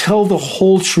group. Tell the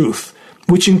whole truth,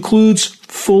 which includes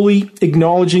fully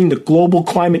acknowledging the global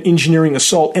climate engineering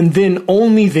assault, and then,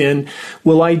 only then,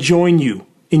 will I join you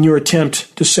in your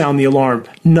attempt to sound the alarm,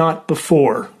 not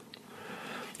before.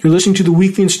 You're listening to the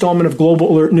weekly installment of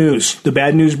Global Alert News, the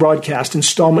Bad News Broadcast,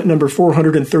 installment number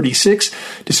 436,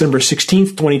 December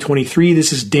 16th, 2023.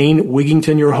 This is Dane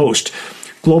Wigington, your host.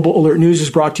 Global Alert News is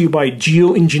brought to you by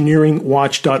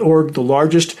geoengineeringwatch.org, the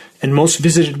largest and most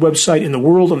visited website in the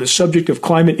world on the subject of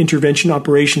climate intervention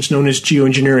operations known as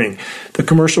geoengineering. The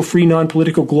commercial-free,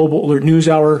 non-political Global Alert News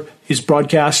Hour is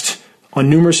broadcast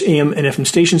on numerous AM and FM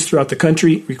stations throughout the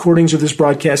country. Recordings of this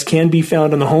broadcast can be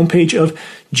found on the homepage of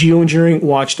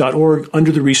geoengineeringwatch.org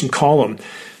under the recent column.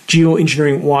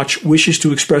 Geoengineering Watch wishes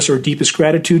to express our deepest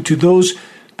gratitude to those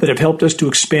that have helped us to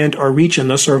expand our reach and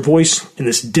thus our voice in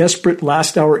this desperate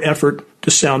last-hour effort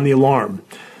to sound the alarm.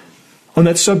 On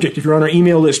that subject, if you're on our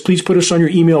email list, please put us on your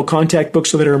email contact book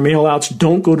so that our mail-outs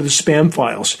don't go to the spam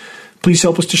files. Please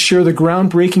help us to share the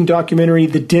groundbreaking documentary,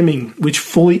 The Dimming, which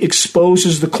fully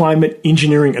exposes the climate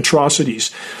engineering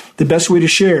atrocities. The best way to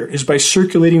share is by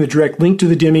circulating the direct link to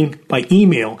The Dimming by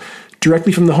email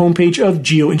directly from the homepage of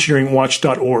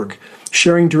geoengineeringwatch.org.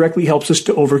 Sharing directly helps us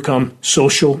to overcome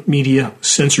social media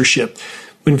censorship.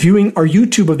 When viewing our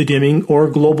YouTube of The Dimming or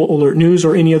Global Alert News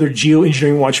or any other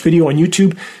Geoengineering Watch video on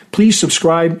YouTube, please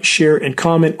subscribe, share, and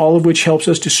comment, all of which helps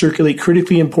us to circulate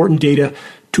critically important data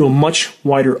to a much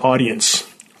wider audience.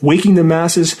 Waking the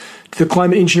masses to the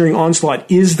climate engineering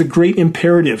onslaught is the great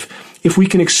imperative. If we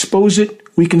can expose it,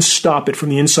 we can stop it from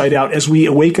the inside out as we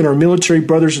awaken our military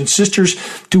brothers and sisters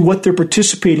to what they're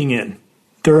participating in,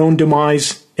 their own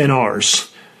demise and ours.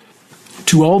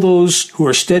 To all those who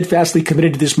are steadfastly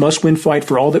committed to this must-win fight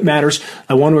for all that matters,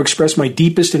 I want to express my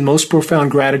deepest and most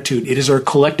profound gratitude. It is our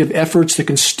collective efforts that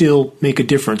can still make a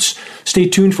difference. Stay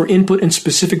tuned for input and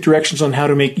specific directions on how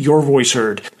to make your voice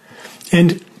heard.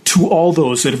 And to all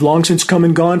those that have long since come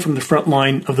and gone from the front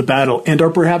line of the battle and are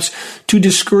perhaps too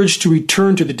discouraged to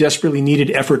return to the desperately needed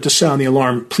effort to sound the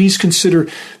alarm, please consider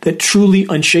that truly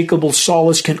unshakable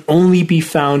solace can only be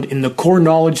found in the core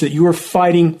knowledge that you are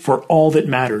fighting for all that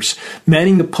matters,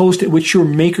 manning the post at which your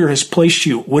Maker has placed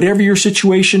you. Whatever your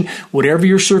situation, whatever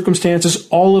your circumstances,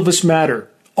 all of us matter.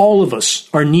 All of us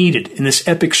are needed in this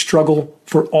epic struggle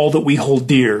for all that we hold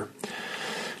dear.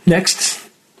 Next,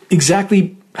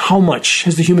 exactly how much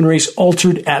has the human race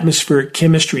altered atmospheric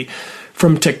chemistry?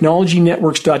 From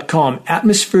technologynetworks.com,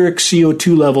 atmospheric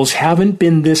CO2 levels haven't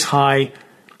been this high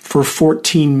for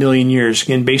 14 million years,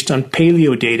 again, based on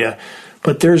paleo data.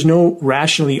 But there's no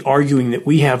rationally arguing that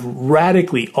we have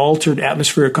radically altered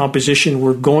atmospheric composition.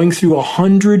 We're going through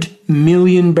 100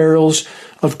 million barrels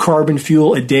of carbon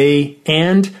fuel a day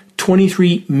and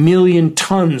 23 million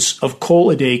tons of coal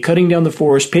a day, cutting down the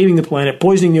forest, paving the planet,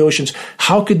 poisoning the oceans.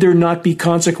 How could there not be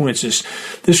consequences?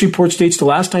 This report states the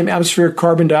last time atmospheric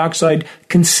carbon dioxide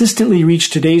consistently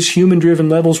reached today's human-driven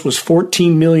levels was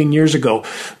 14 million years ago.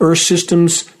 Earth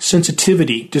Systems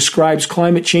Sensitivity describes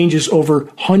climate changes over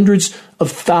hundreds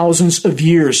of thousands of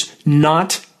years,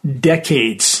 not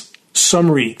decades.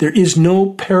 Summary: there is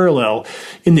no parallel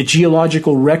in the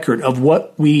geological record of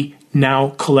what we now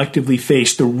collectively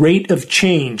face, the rate of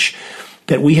change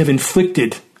that we have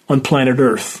inflicted on planet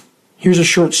Earth. Here's a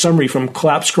short summary from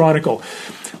Collapse Chronicle.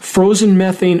 Frozen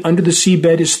methane under the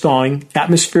seabed is thawing,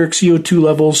 atmospheric CO2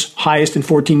 levels highest in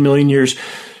 14 million years.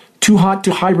 Too hot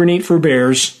to hibernate for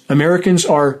bears. Americans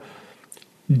are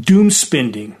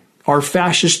doom-spending our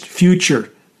fascist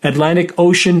future. Atlantic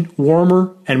Ocean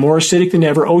warmer and more acidic than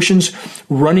ever. Oceans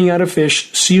running out of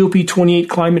fish. COP28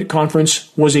 climate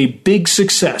conference was a big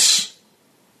success.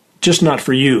 Just not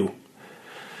for you.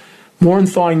 More on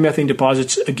thawing methane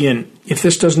deposits. Again, if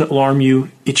this doesn't alarm you,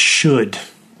 it should.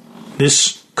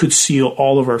 This could seal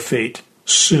all of our fate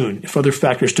soon if other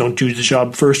factors don't do the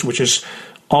job first, which is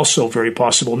also very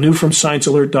possible. New from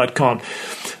ScienceAlert.com.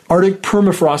 Arctic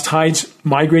permafrost hides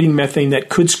migrating methane that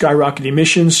could skyrocket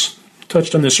emissions.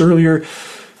 Touched on this earlier.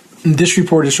 This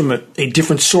report is from a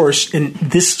different source, and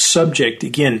this subject,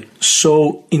 again,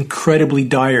 so incredibly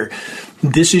dire.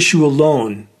 This issue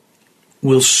alone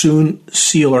will soon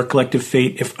seal our collective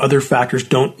fate if other factors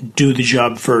don't do the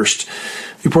job first.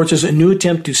 The report says a new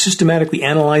attempt to systematically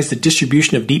analyze the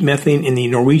distribution of deep methane in the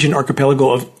Norwegian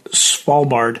archipelago of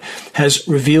Svalbard has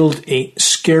revealed a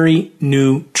scary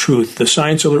new truth. The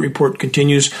Science Alert report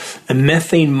continues, a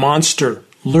methane monster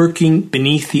lurking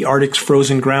beneath the Arctic's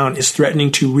frozen ground is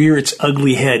threatening to rear its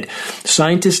ugly head.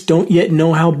 Scientists don't yet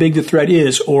know how big the threat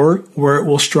is or where it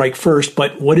will strike first,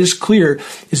 but what is clear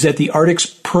is that the Arctic's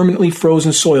permanently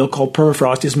frozen soil, called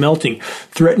permafrost, is melting,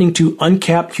 threatening to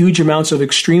uncap huge amounts of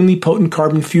extremely potent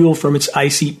carbon fuel from its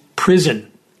icy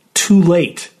prison. Too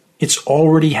late. It's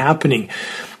already happening.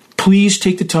 Please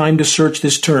take the time to search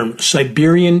this term,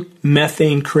 Siberian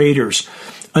methane craters.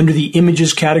 Under the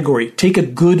images category, take a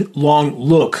good long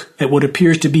look at what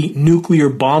appears to be nuclear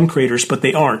bomb craters, but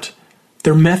they aren't.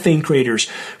 They're methane craters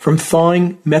from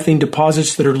thawing methane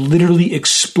deposits that are literally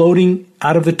exploding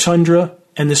out of the tundra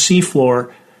and the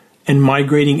seafloor and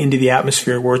migrating into the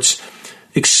atmosphere, where it's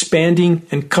expanding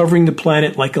and covering the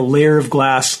planet like a layer of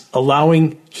glass,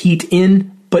 allowing heat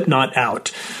in but not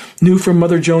out. New from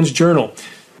Mother Jones Journal.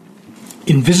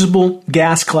 Invisible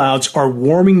gas clouds are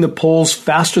warming the poles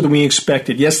faster than we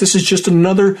expected. Yes, this is just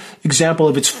another example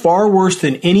of it's far worse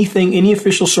than anything any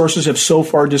official sources have so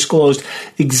far disclosed,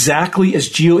 exactly as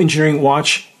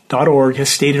geoengineeringwatch.org has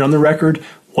stated on the record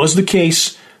was the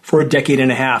case for a decade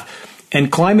and a half.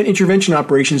 And climate intervention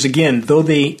operations, again, though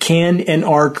they can and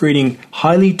are creating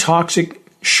highly toxic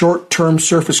short-term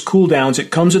surface cooldowns, it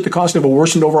comes at the cost of a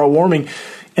worsened overall warming,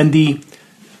 and the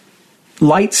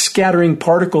light scattering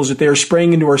particles that they are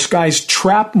spraying into our skies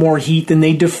trap more heat than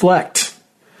they deflect.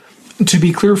 To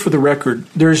be clear for the record,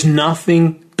 there is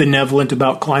nothing benevolent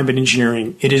about climate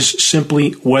engineering. It is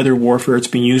simply weather warfare. It's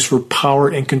being used for power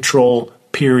and control,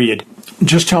 period.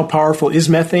 Just how powerful is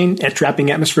methane at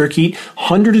trapping atmospheric heat?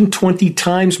 120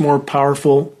 times more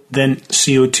powerful than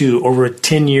CO2 over a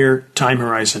 10-year time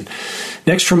horizon.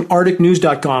 Next, from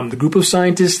ArcticNews.com, the group of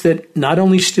scientists that not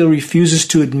only still refuses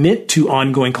to admit to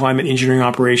ongoing climate engineering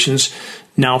operations,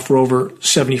 now for over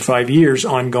 75 years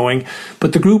ongoing,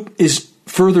 but the group is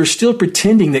further still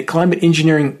pretending that climate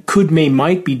engineering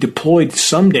might be deployed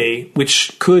someday,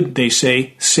 which could, they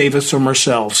say, save us from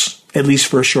ourselves, at least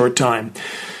for a short time.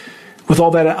 With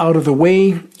all that out of the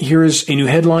way, here is a new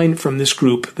headline from this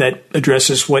group that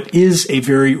addresses what is a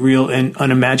very real and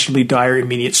unimaginably dire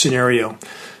immediate scenario.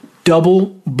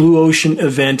 Double blue ocean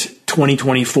event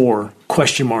 2024, ?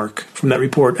 From that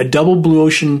report. A double blue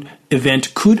ocean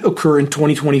event could occur in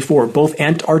 2024. Both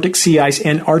Antarctic sea ice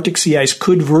and Arctic sea ice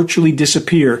could virtually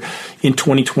disappear in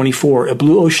 2024. A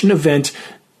blue ocean event,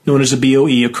 known as a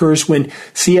BOE, occurs when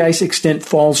sea ice extent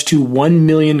falls to 1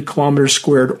 million kilometers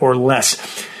squared or less,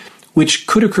 which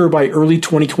could occur by early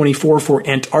 2024 for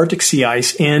Antarctic sea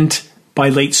ice and by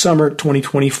late summer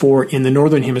 2024 in the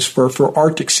northern hemisphere for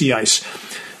Arctic sea ice.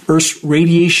 Earth's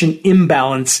radiation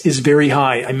imbalance is very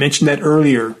high. I mentioned that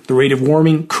earlier. The rate of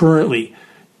warming currently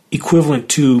equivalent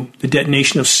to the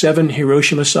detonation of 7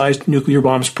 Hiroshima-sized nuclear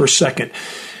bombs per second.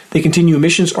 They continue.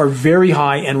 Emissions are very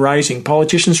high and rising.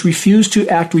 Politicians refuse to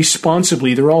act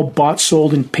responsibly. They're all bought,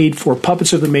 sold, and paid for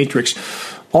puppets of the Matrix,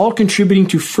 all contributing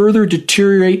to further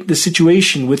deteriorate the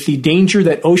situation, with the danger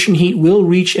that ocean heat will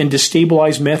reach and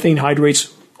destabilize methane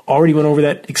hydrates. Already went over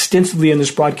that extensively in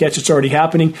this broadcast. It's already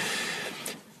happening.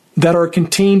 That are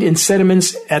contained in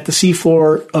sediments at the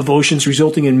seafloor of oceans,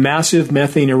 resulting in massive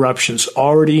methane eruptions,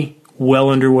 already well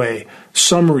underway.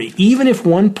 Summary: even if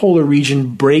one polar region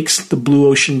breaks the blue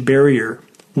ocean barrier,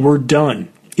 we're done.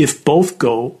 If both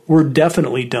go, we're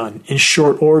definitely done in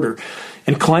short order.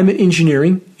 And climate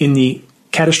engineering, in the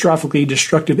catastrophically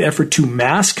destructive effort to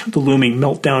mask the looming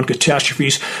meltdown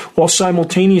catastrophes while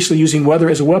simultaneously using weather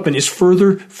as a weapon, is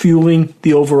further fueling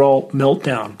the overall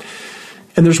meltdown.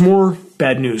 And there's more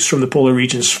bad news from the polar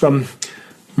regions. From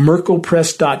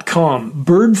Merkelpress.com,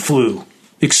 bird flu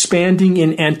expanding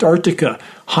in Antarctica,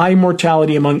 high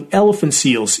mortality among elephant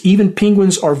seals. Even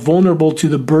penguins are vulnerable to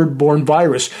the bird-borne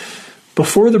virus.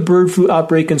 Before the bird flu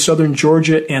outbreak in southern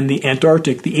Georgia and the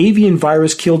Antarctic, the avian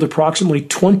virus killed approximately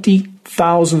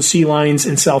 20,000 sea lions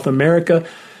in South America,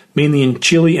 mainly in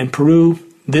Chile and Peru.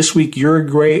 This week,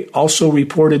 Uruguay also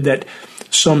reported that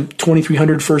some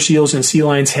 2,300 fur seals and sea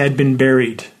lions had been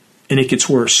buried. And it gets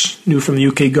worse. New from the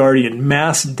UK Guardian,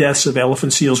 mass deaths of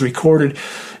elephant seals recorded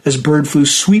as bird flu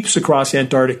sweeps across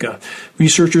Antarctica.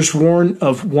 Researchers warn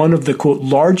of one of the, quote,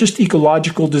 largest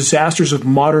ecological disasters of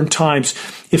modern times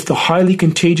if the highly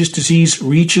contagious disease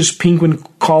reaches penguin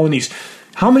colonies.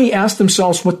 How many ask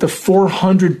themselves what the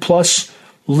 400-plus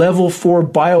level 4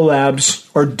 biolabs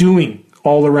are doing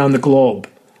all around the globe?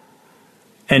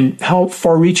 And how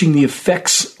far-reaching the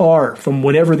effects are from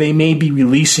whatever they may be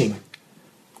releasing?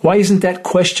 Why isn't that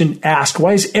question asked?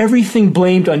 Why is everything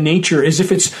blamed on nature as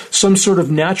if it's some sort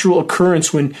of natural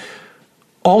occurrence when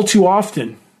all too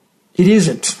often it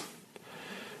isn't?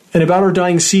 And about our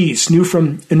dying seas, new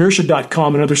from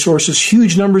Inertia.com and other sources,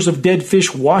 huge numbers of dead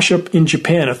fish wash up in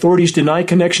Japan. Authorities deny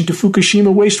connection to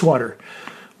Fukushima wastewater.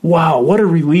 Wow, what a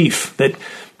relief that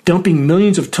dumping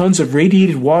millions of tons of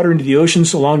radiated water into the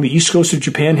oceans along the east coast of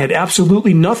Japan had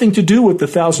absolutely nothing to do with the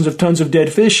thousands of tons of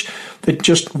dead fish that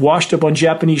just washed up on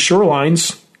Japanese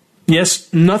shorelines.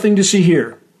 Yes, nothing to see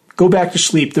here. Go back to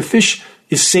sleep. The fish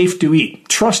is safe to eat.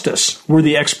 Trust us. We're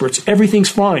the experts. Everything's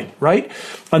fine, right?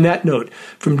 On that note,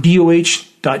 from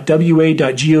DOH.wa.gov,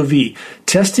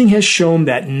 testing has shown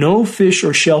that no fish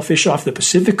or shellfish off the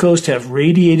Pacific coast have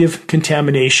radiative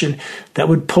contamination that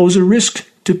would pose a risk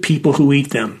to people who eat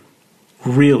them.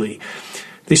 Really.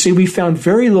 They say we found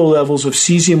very low levels of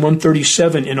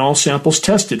cesium-137 in all samples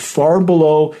tested, far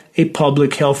below a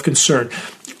public health concern.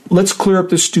 Let's clear up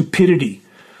the stupidity.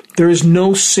 There is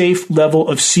no safe level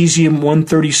of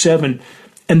cesium-137,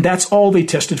 and that's all they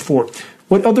tested for.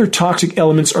 What other toxic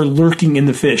elements are lurking in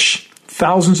the fish?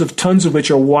 Thousands of tons of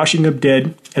which are washing up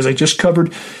dead, as I just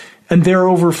covered, and there are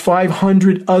over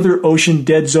 500 other ocean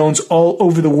dead zones all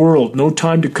over the world. No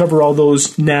time to cover all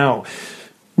those now.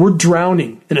 We're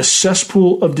drowning in a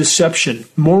cesspool of deception.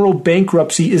 Moral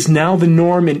bankruptcy is now the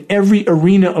norm in every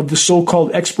arena of the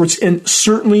so-called experts, and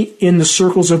certainly in the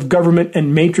circles of government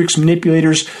and matrix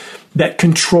manipulators that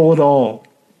control it all.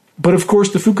 But of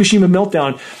course, the Fukushima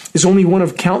meltdown is only one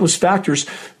of countless factors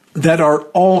that are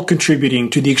all contributing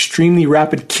to the extremely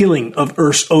rapid killing of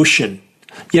Earth's ocean.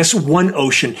 Yes, one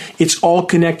ocean. It's all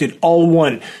connected, all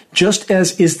one, just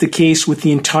as is the case with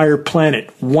the entire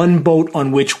planet. One boat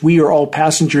on which we are all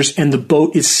passengers, and the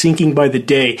boat is sinking by the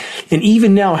day. And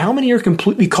even now, how many are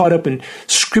completely caught up in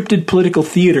scripted political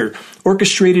theater,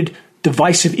 orchestrated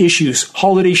divisive issues,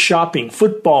 holiday shopping,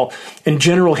 football, and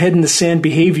general head-in-the-sand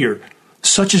behavior?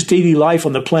 Such is daily life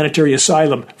on the planetary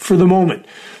asylum for the moment.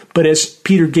 But as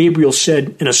Peter Gabriel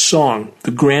said in a song,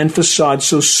 the grand facade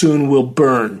so soon will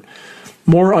burn.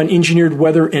 More on engineered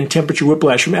weather and temperature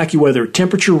whiplash from AccuWeather.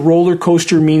 Temperature roller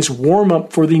coaster means warm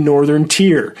up for the northern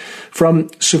tier. From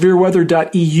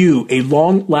severeweather.eu, a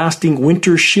long-lasting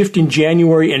winter shift in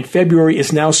January and February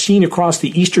is now seen across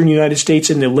the eastern United States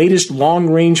in the latest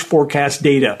long-range forecast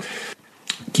data.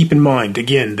 Keep in mind,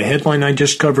 again, the headline I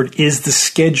just covered is the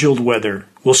scheduled weather.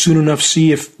 We'll soon enough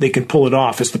see if they can pull it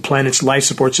off as the planet's life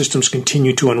support systems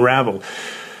continue to unravel.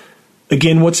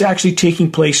 Again, what's actually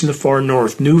taking place in the far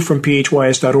north? New from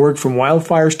phys.org, from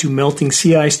wildfires to melting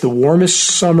sea ice, the warmest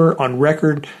summer on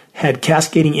record had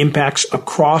cascading impacts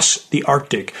across the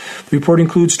Arctic. The report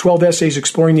includes 12 essays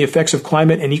exploring the effects of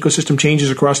climate and ecosystem changes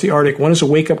across the Arctic. One is a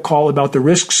wake-up call about the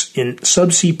risks in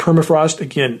subsea permafrost.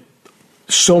 Again,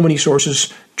 so many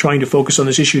sources trying to focus on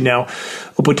this issue now.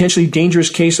 A potentially dangerous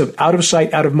case of out of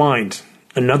sight, out of mind.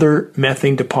 Another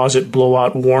methane deposit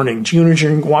blowout warning.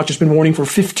 Geoengineering Watch has been warning for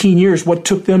 15 years. What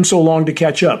took them so long to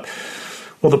catch up?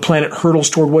 Well, the planet hurtles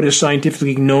toward what is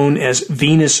scientifically known as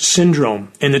Venus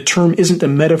syndrome, and the term isn't a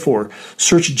metaphor.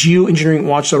 Search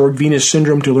geoengineeringwatch.org Venus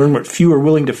syndrome to learn what few are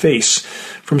willing to face.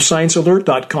 From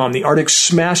ScienceAlert.com, the Arctic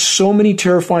smashed so many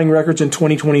terrifying records in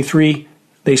 2023,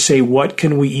 they say, what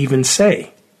can we even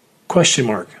say? Question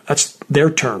mark. That's their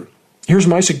term. Here's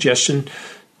my suggestion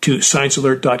to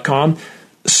ScienceAlert.com.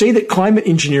 Say that climate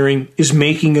engineering is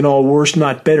making it all worse,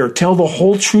 not better. Tell the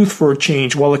whole truth for a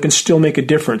change while it can still make a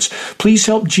difference. Please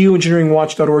help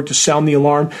geoengineeringwatch.org to sound the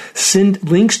alarm. Send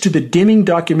links to the Dimming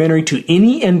documentary to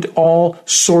any and all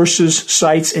sources,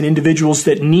 sites, and individuals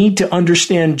that need to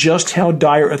understand just how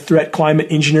dire a threat climate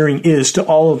engineering is to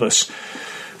all of us.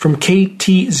 From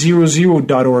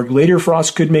KT00.org, later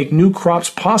frost could make new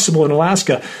crops possible in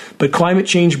Alaska, but climate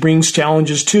change brings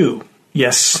challenges too.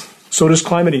 Yes, so does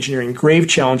climate engineering, grave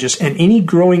challenges, and any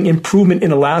growing improvement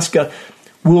in Alaska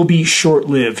will be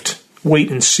short-lived.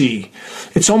 Wait and see.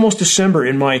 It's almost December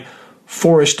in my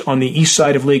forest on the east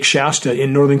side of Lake Shasta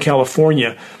in Northern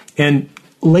California, and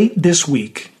late this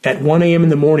week, at 1 a.m. in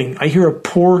the morning, I hear a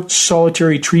poor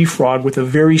solitary tree frog with a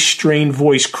very strained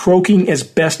voice croaking as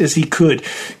best as he could,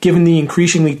 given the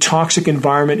increasingly toxic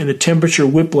environment and the temperature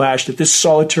whiplash that this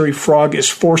solitary frog is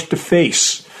forced to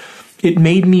face. It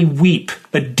made me weep,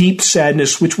 a deep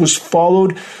sadness which was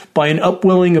followed by an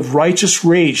upwelling of righteous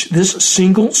rage. This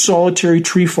single solitary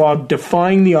tree frog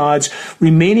defying the odds,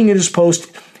 remaining at his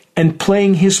post and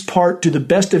playing his part to the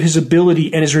best of his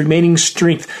ability and his remaining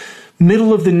strength.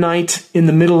 Middle of the night in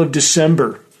the middle of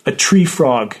December, a tree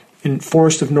frog in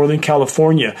forest of Northern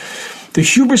California. The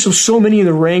hubris of so many in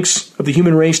the ranks of the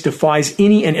human race defies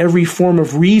any and every form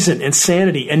of reason and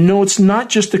sanity. And no, it's not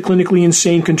just the clinically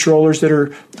insane controllers that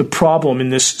are the problem in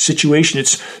this situation.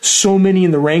 It's so many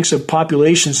in the ranks of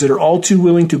populations that are all too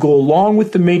willing to go along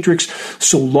with the matrix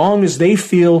so long as they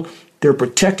feel they're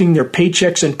protecting their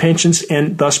paychecks and pensions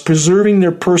and thus preserving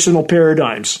their personal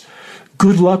paradigms.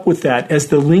 Good luck with that as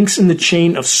the links in the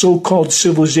chain of so-called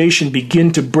civilization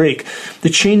begin to break.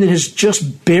 The chain that has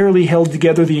just barely held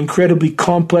together the incredibly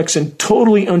complex and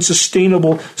totally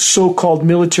unsustainable so-called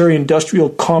military-industrial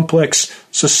complex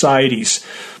societies.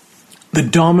 The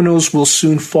dominoes will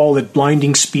soon fall at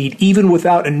blinding speed, even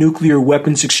without a nuclear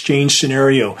weapons exchange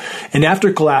scenario. And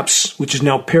after collapse, which is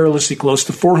now perilously close,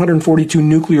 the 442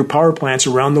 nuclear power plants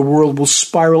around the world will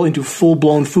spiral into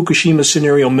full-blown Fukushima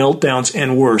scenario meltdowns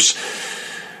and worse.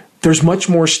 There's much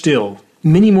more still,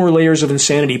 many more layers of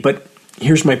insanity, but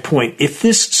here's my point. If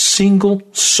this single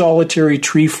solitary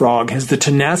tree frog has the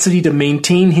tenacity to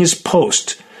maintain his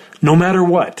post, no matter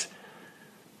what,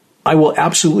 I will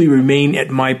absolutely remain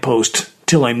at my post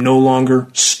till I'm no longer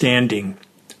standing.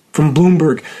 From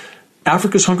Bloomberg,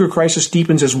 Africa's hunger crisis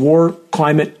deepens as war,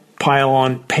 climate pile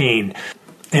on pain.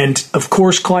 And, of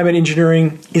course, climate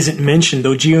engineering isn't mentioned,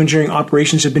 though geoengineering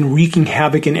operations have been wreaking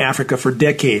havoc in Africa for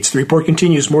decades. The report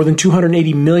continues, more than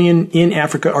 280 million in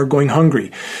Africa are going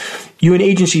hungry. UN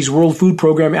agencies, World Food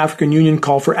Program, African Union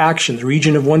call for action. The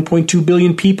region of 1.2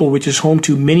 billion people, which is home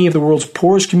to many of the world's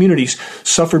poorest communities,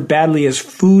 suffered badly as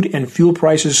food and fuel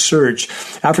prices surged.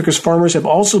 Africa's farmers have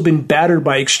also been battered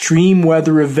by extreme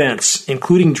weather events,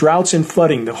 including droughts and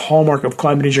flooding, the hallmark of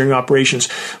climate engineering operations,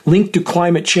 linked to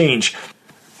climate change,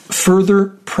 further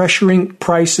pressuring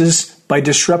prices by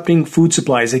disrupting food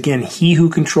supplies. Again, he who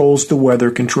controls the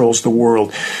weather controls the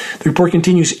world. The report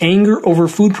continues, anger over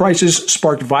food prices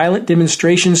sparked violent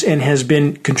demonstrations and has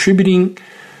been contributing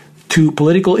to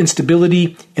political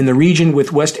instability in the region,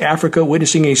 with West Africa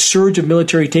witnessing a surge of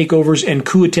military takeovers and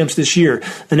coup attempts this year.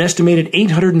 An estimated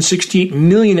 868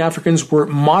 million Africans were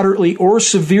moderately or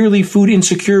severely food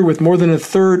insecure, with more than a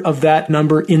third of that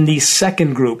number in the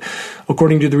second group,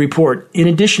 according to the report. In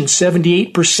addition,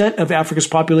 78% of Africa's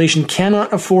population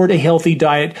cannot afford a healthy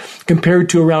diet, compared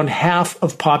to around half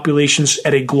of populations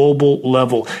at a global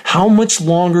level. How much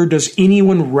longer does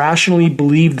anyone rationally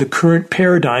believe the current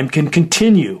paradigm can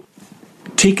continue?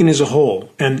 Taken as a whole,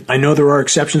 and I know there are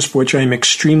exceptions for which I am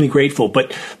extremely grateful,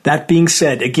 but that being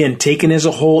said, again, taken as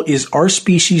a whole, is our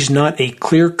species not a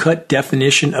clear-cut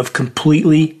definition of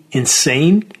completely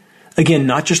insane? Again,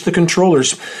 not just the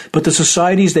controllers, but the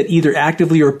societies that either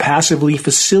actively or passively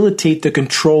facilitate the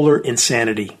controller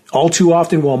insanity, all too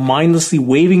often while mindlessly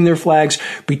waving their flags,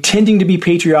 pretending to be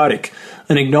patriotic,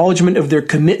 an acknowledgement of their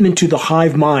commitment to the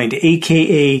hive mind,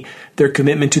 aka their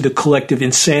commitment to the collective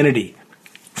insanity.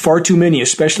 Far too many,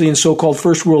 especially in so-called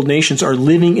first world nations, are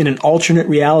living in an alternate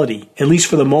reality, at least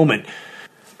for the moment.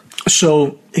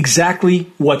 So, exactly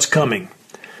what's coming?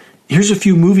 Here's a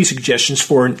few movie suggestions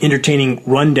for an entertaining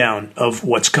rundown of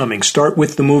what's coming. Start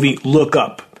with the movie Look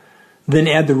Up, then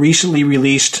add the recently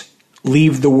released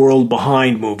Leave the World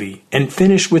Behind movie, and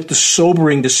finish with the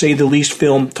sobering, to say the least,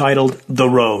 film titled The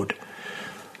Road.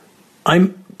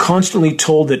 I'm constantly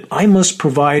told that I must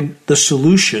provide the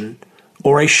solution,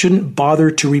 or I shouldn't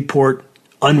bother to report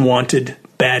unwanted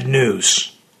bad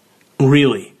news.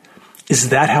 Really? Is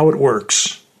that how it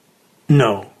works?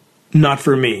 No, not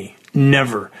for me.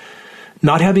 Never.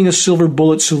 Not having a silver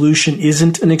bullet solution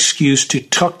isn't an excuse to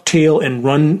tuck tail and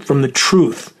run from the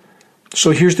truth.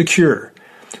 So here's the cure.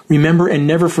 Remember and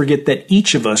never forget that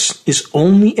each of us is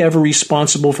only ever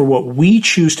responsible for what we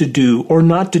choose to do or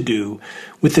not to do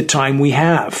with the time we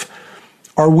have.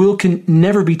 Our will can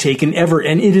never be taken ever,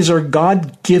 and it is our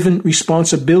God-given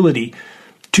responsibility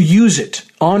to use it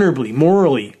honorably,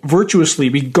 morally, virtuously,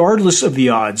 regardless of the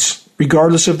odds,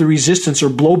 regardless of the resistance or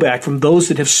blowback from those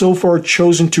that have so far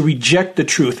chosen to reject the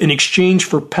truth in exchange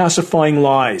for pacifying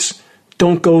lies.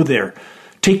 Don't go there.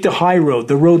 Take the high road,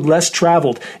 the road less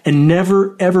traveled, and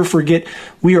never, ever forget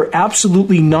we are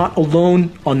absolutely not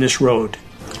alone on this road.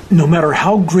 No matter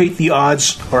how great the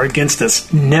odds are against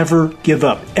us, never give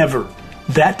up, ever.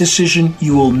 That decision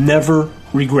you will never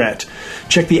regret.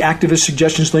 Check the activist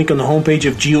suggestions link on the homepage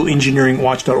of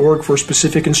geoengineeringwatch.org for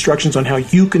specific instructions on how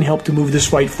you can help to move this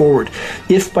fight forward.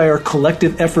 If by our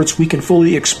collective efforts we can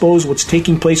fully expose what's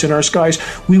taking place in our skies,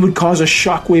 we would cause a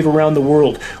shockwave around the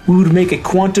world. We would make a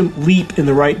quantum leap in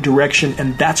the right direction,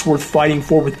 and that's worth fighting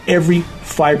for with every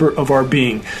fiber of our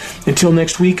being. Until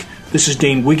next week, this is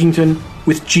Dane Wigington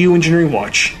with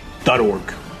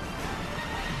geoengineeringwatch.org.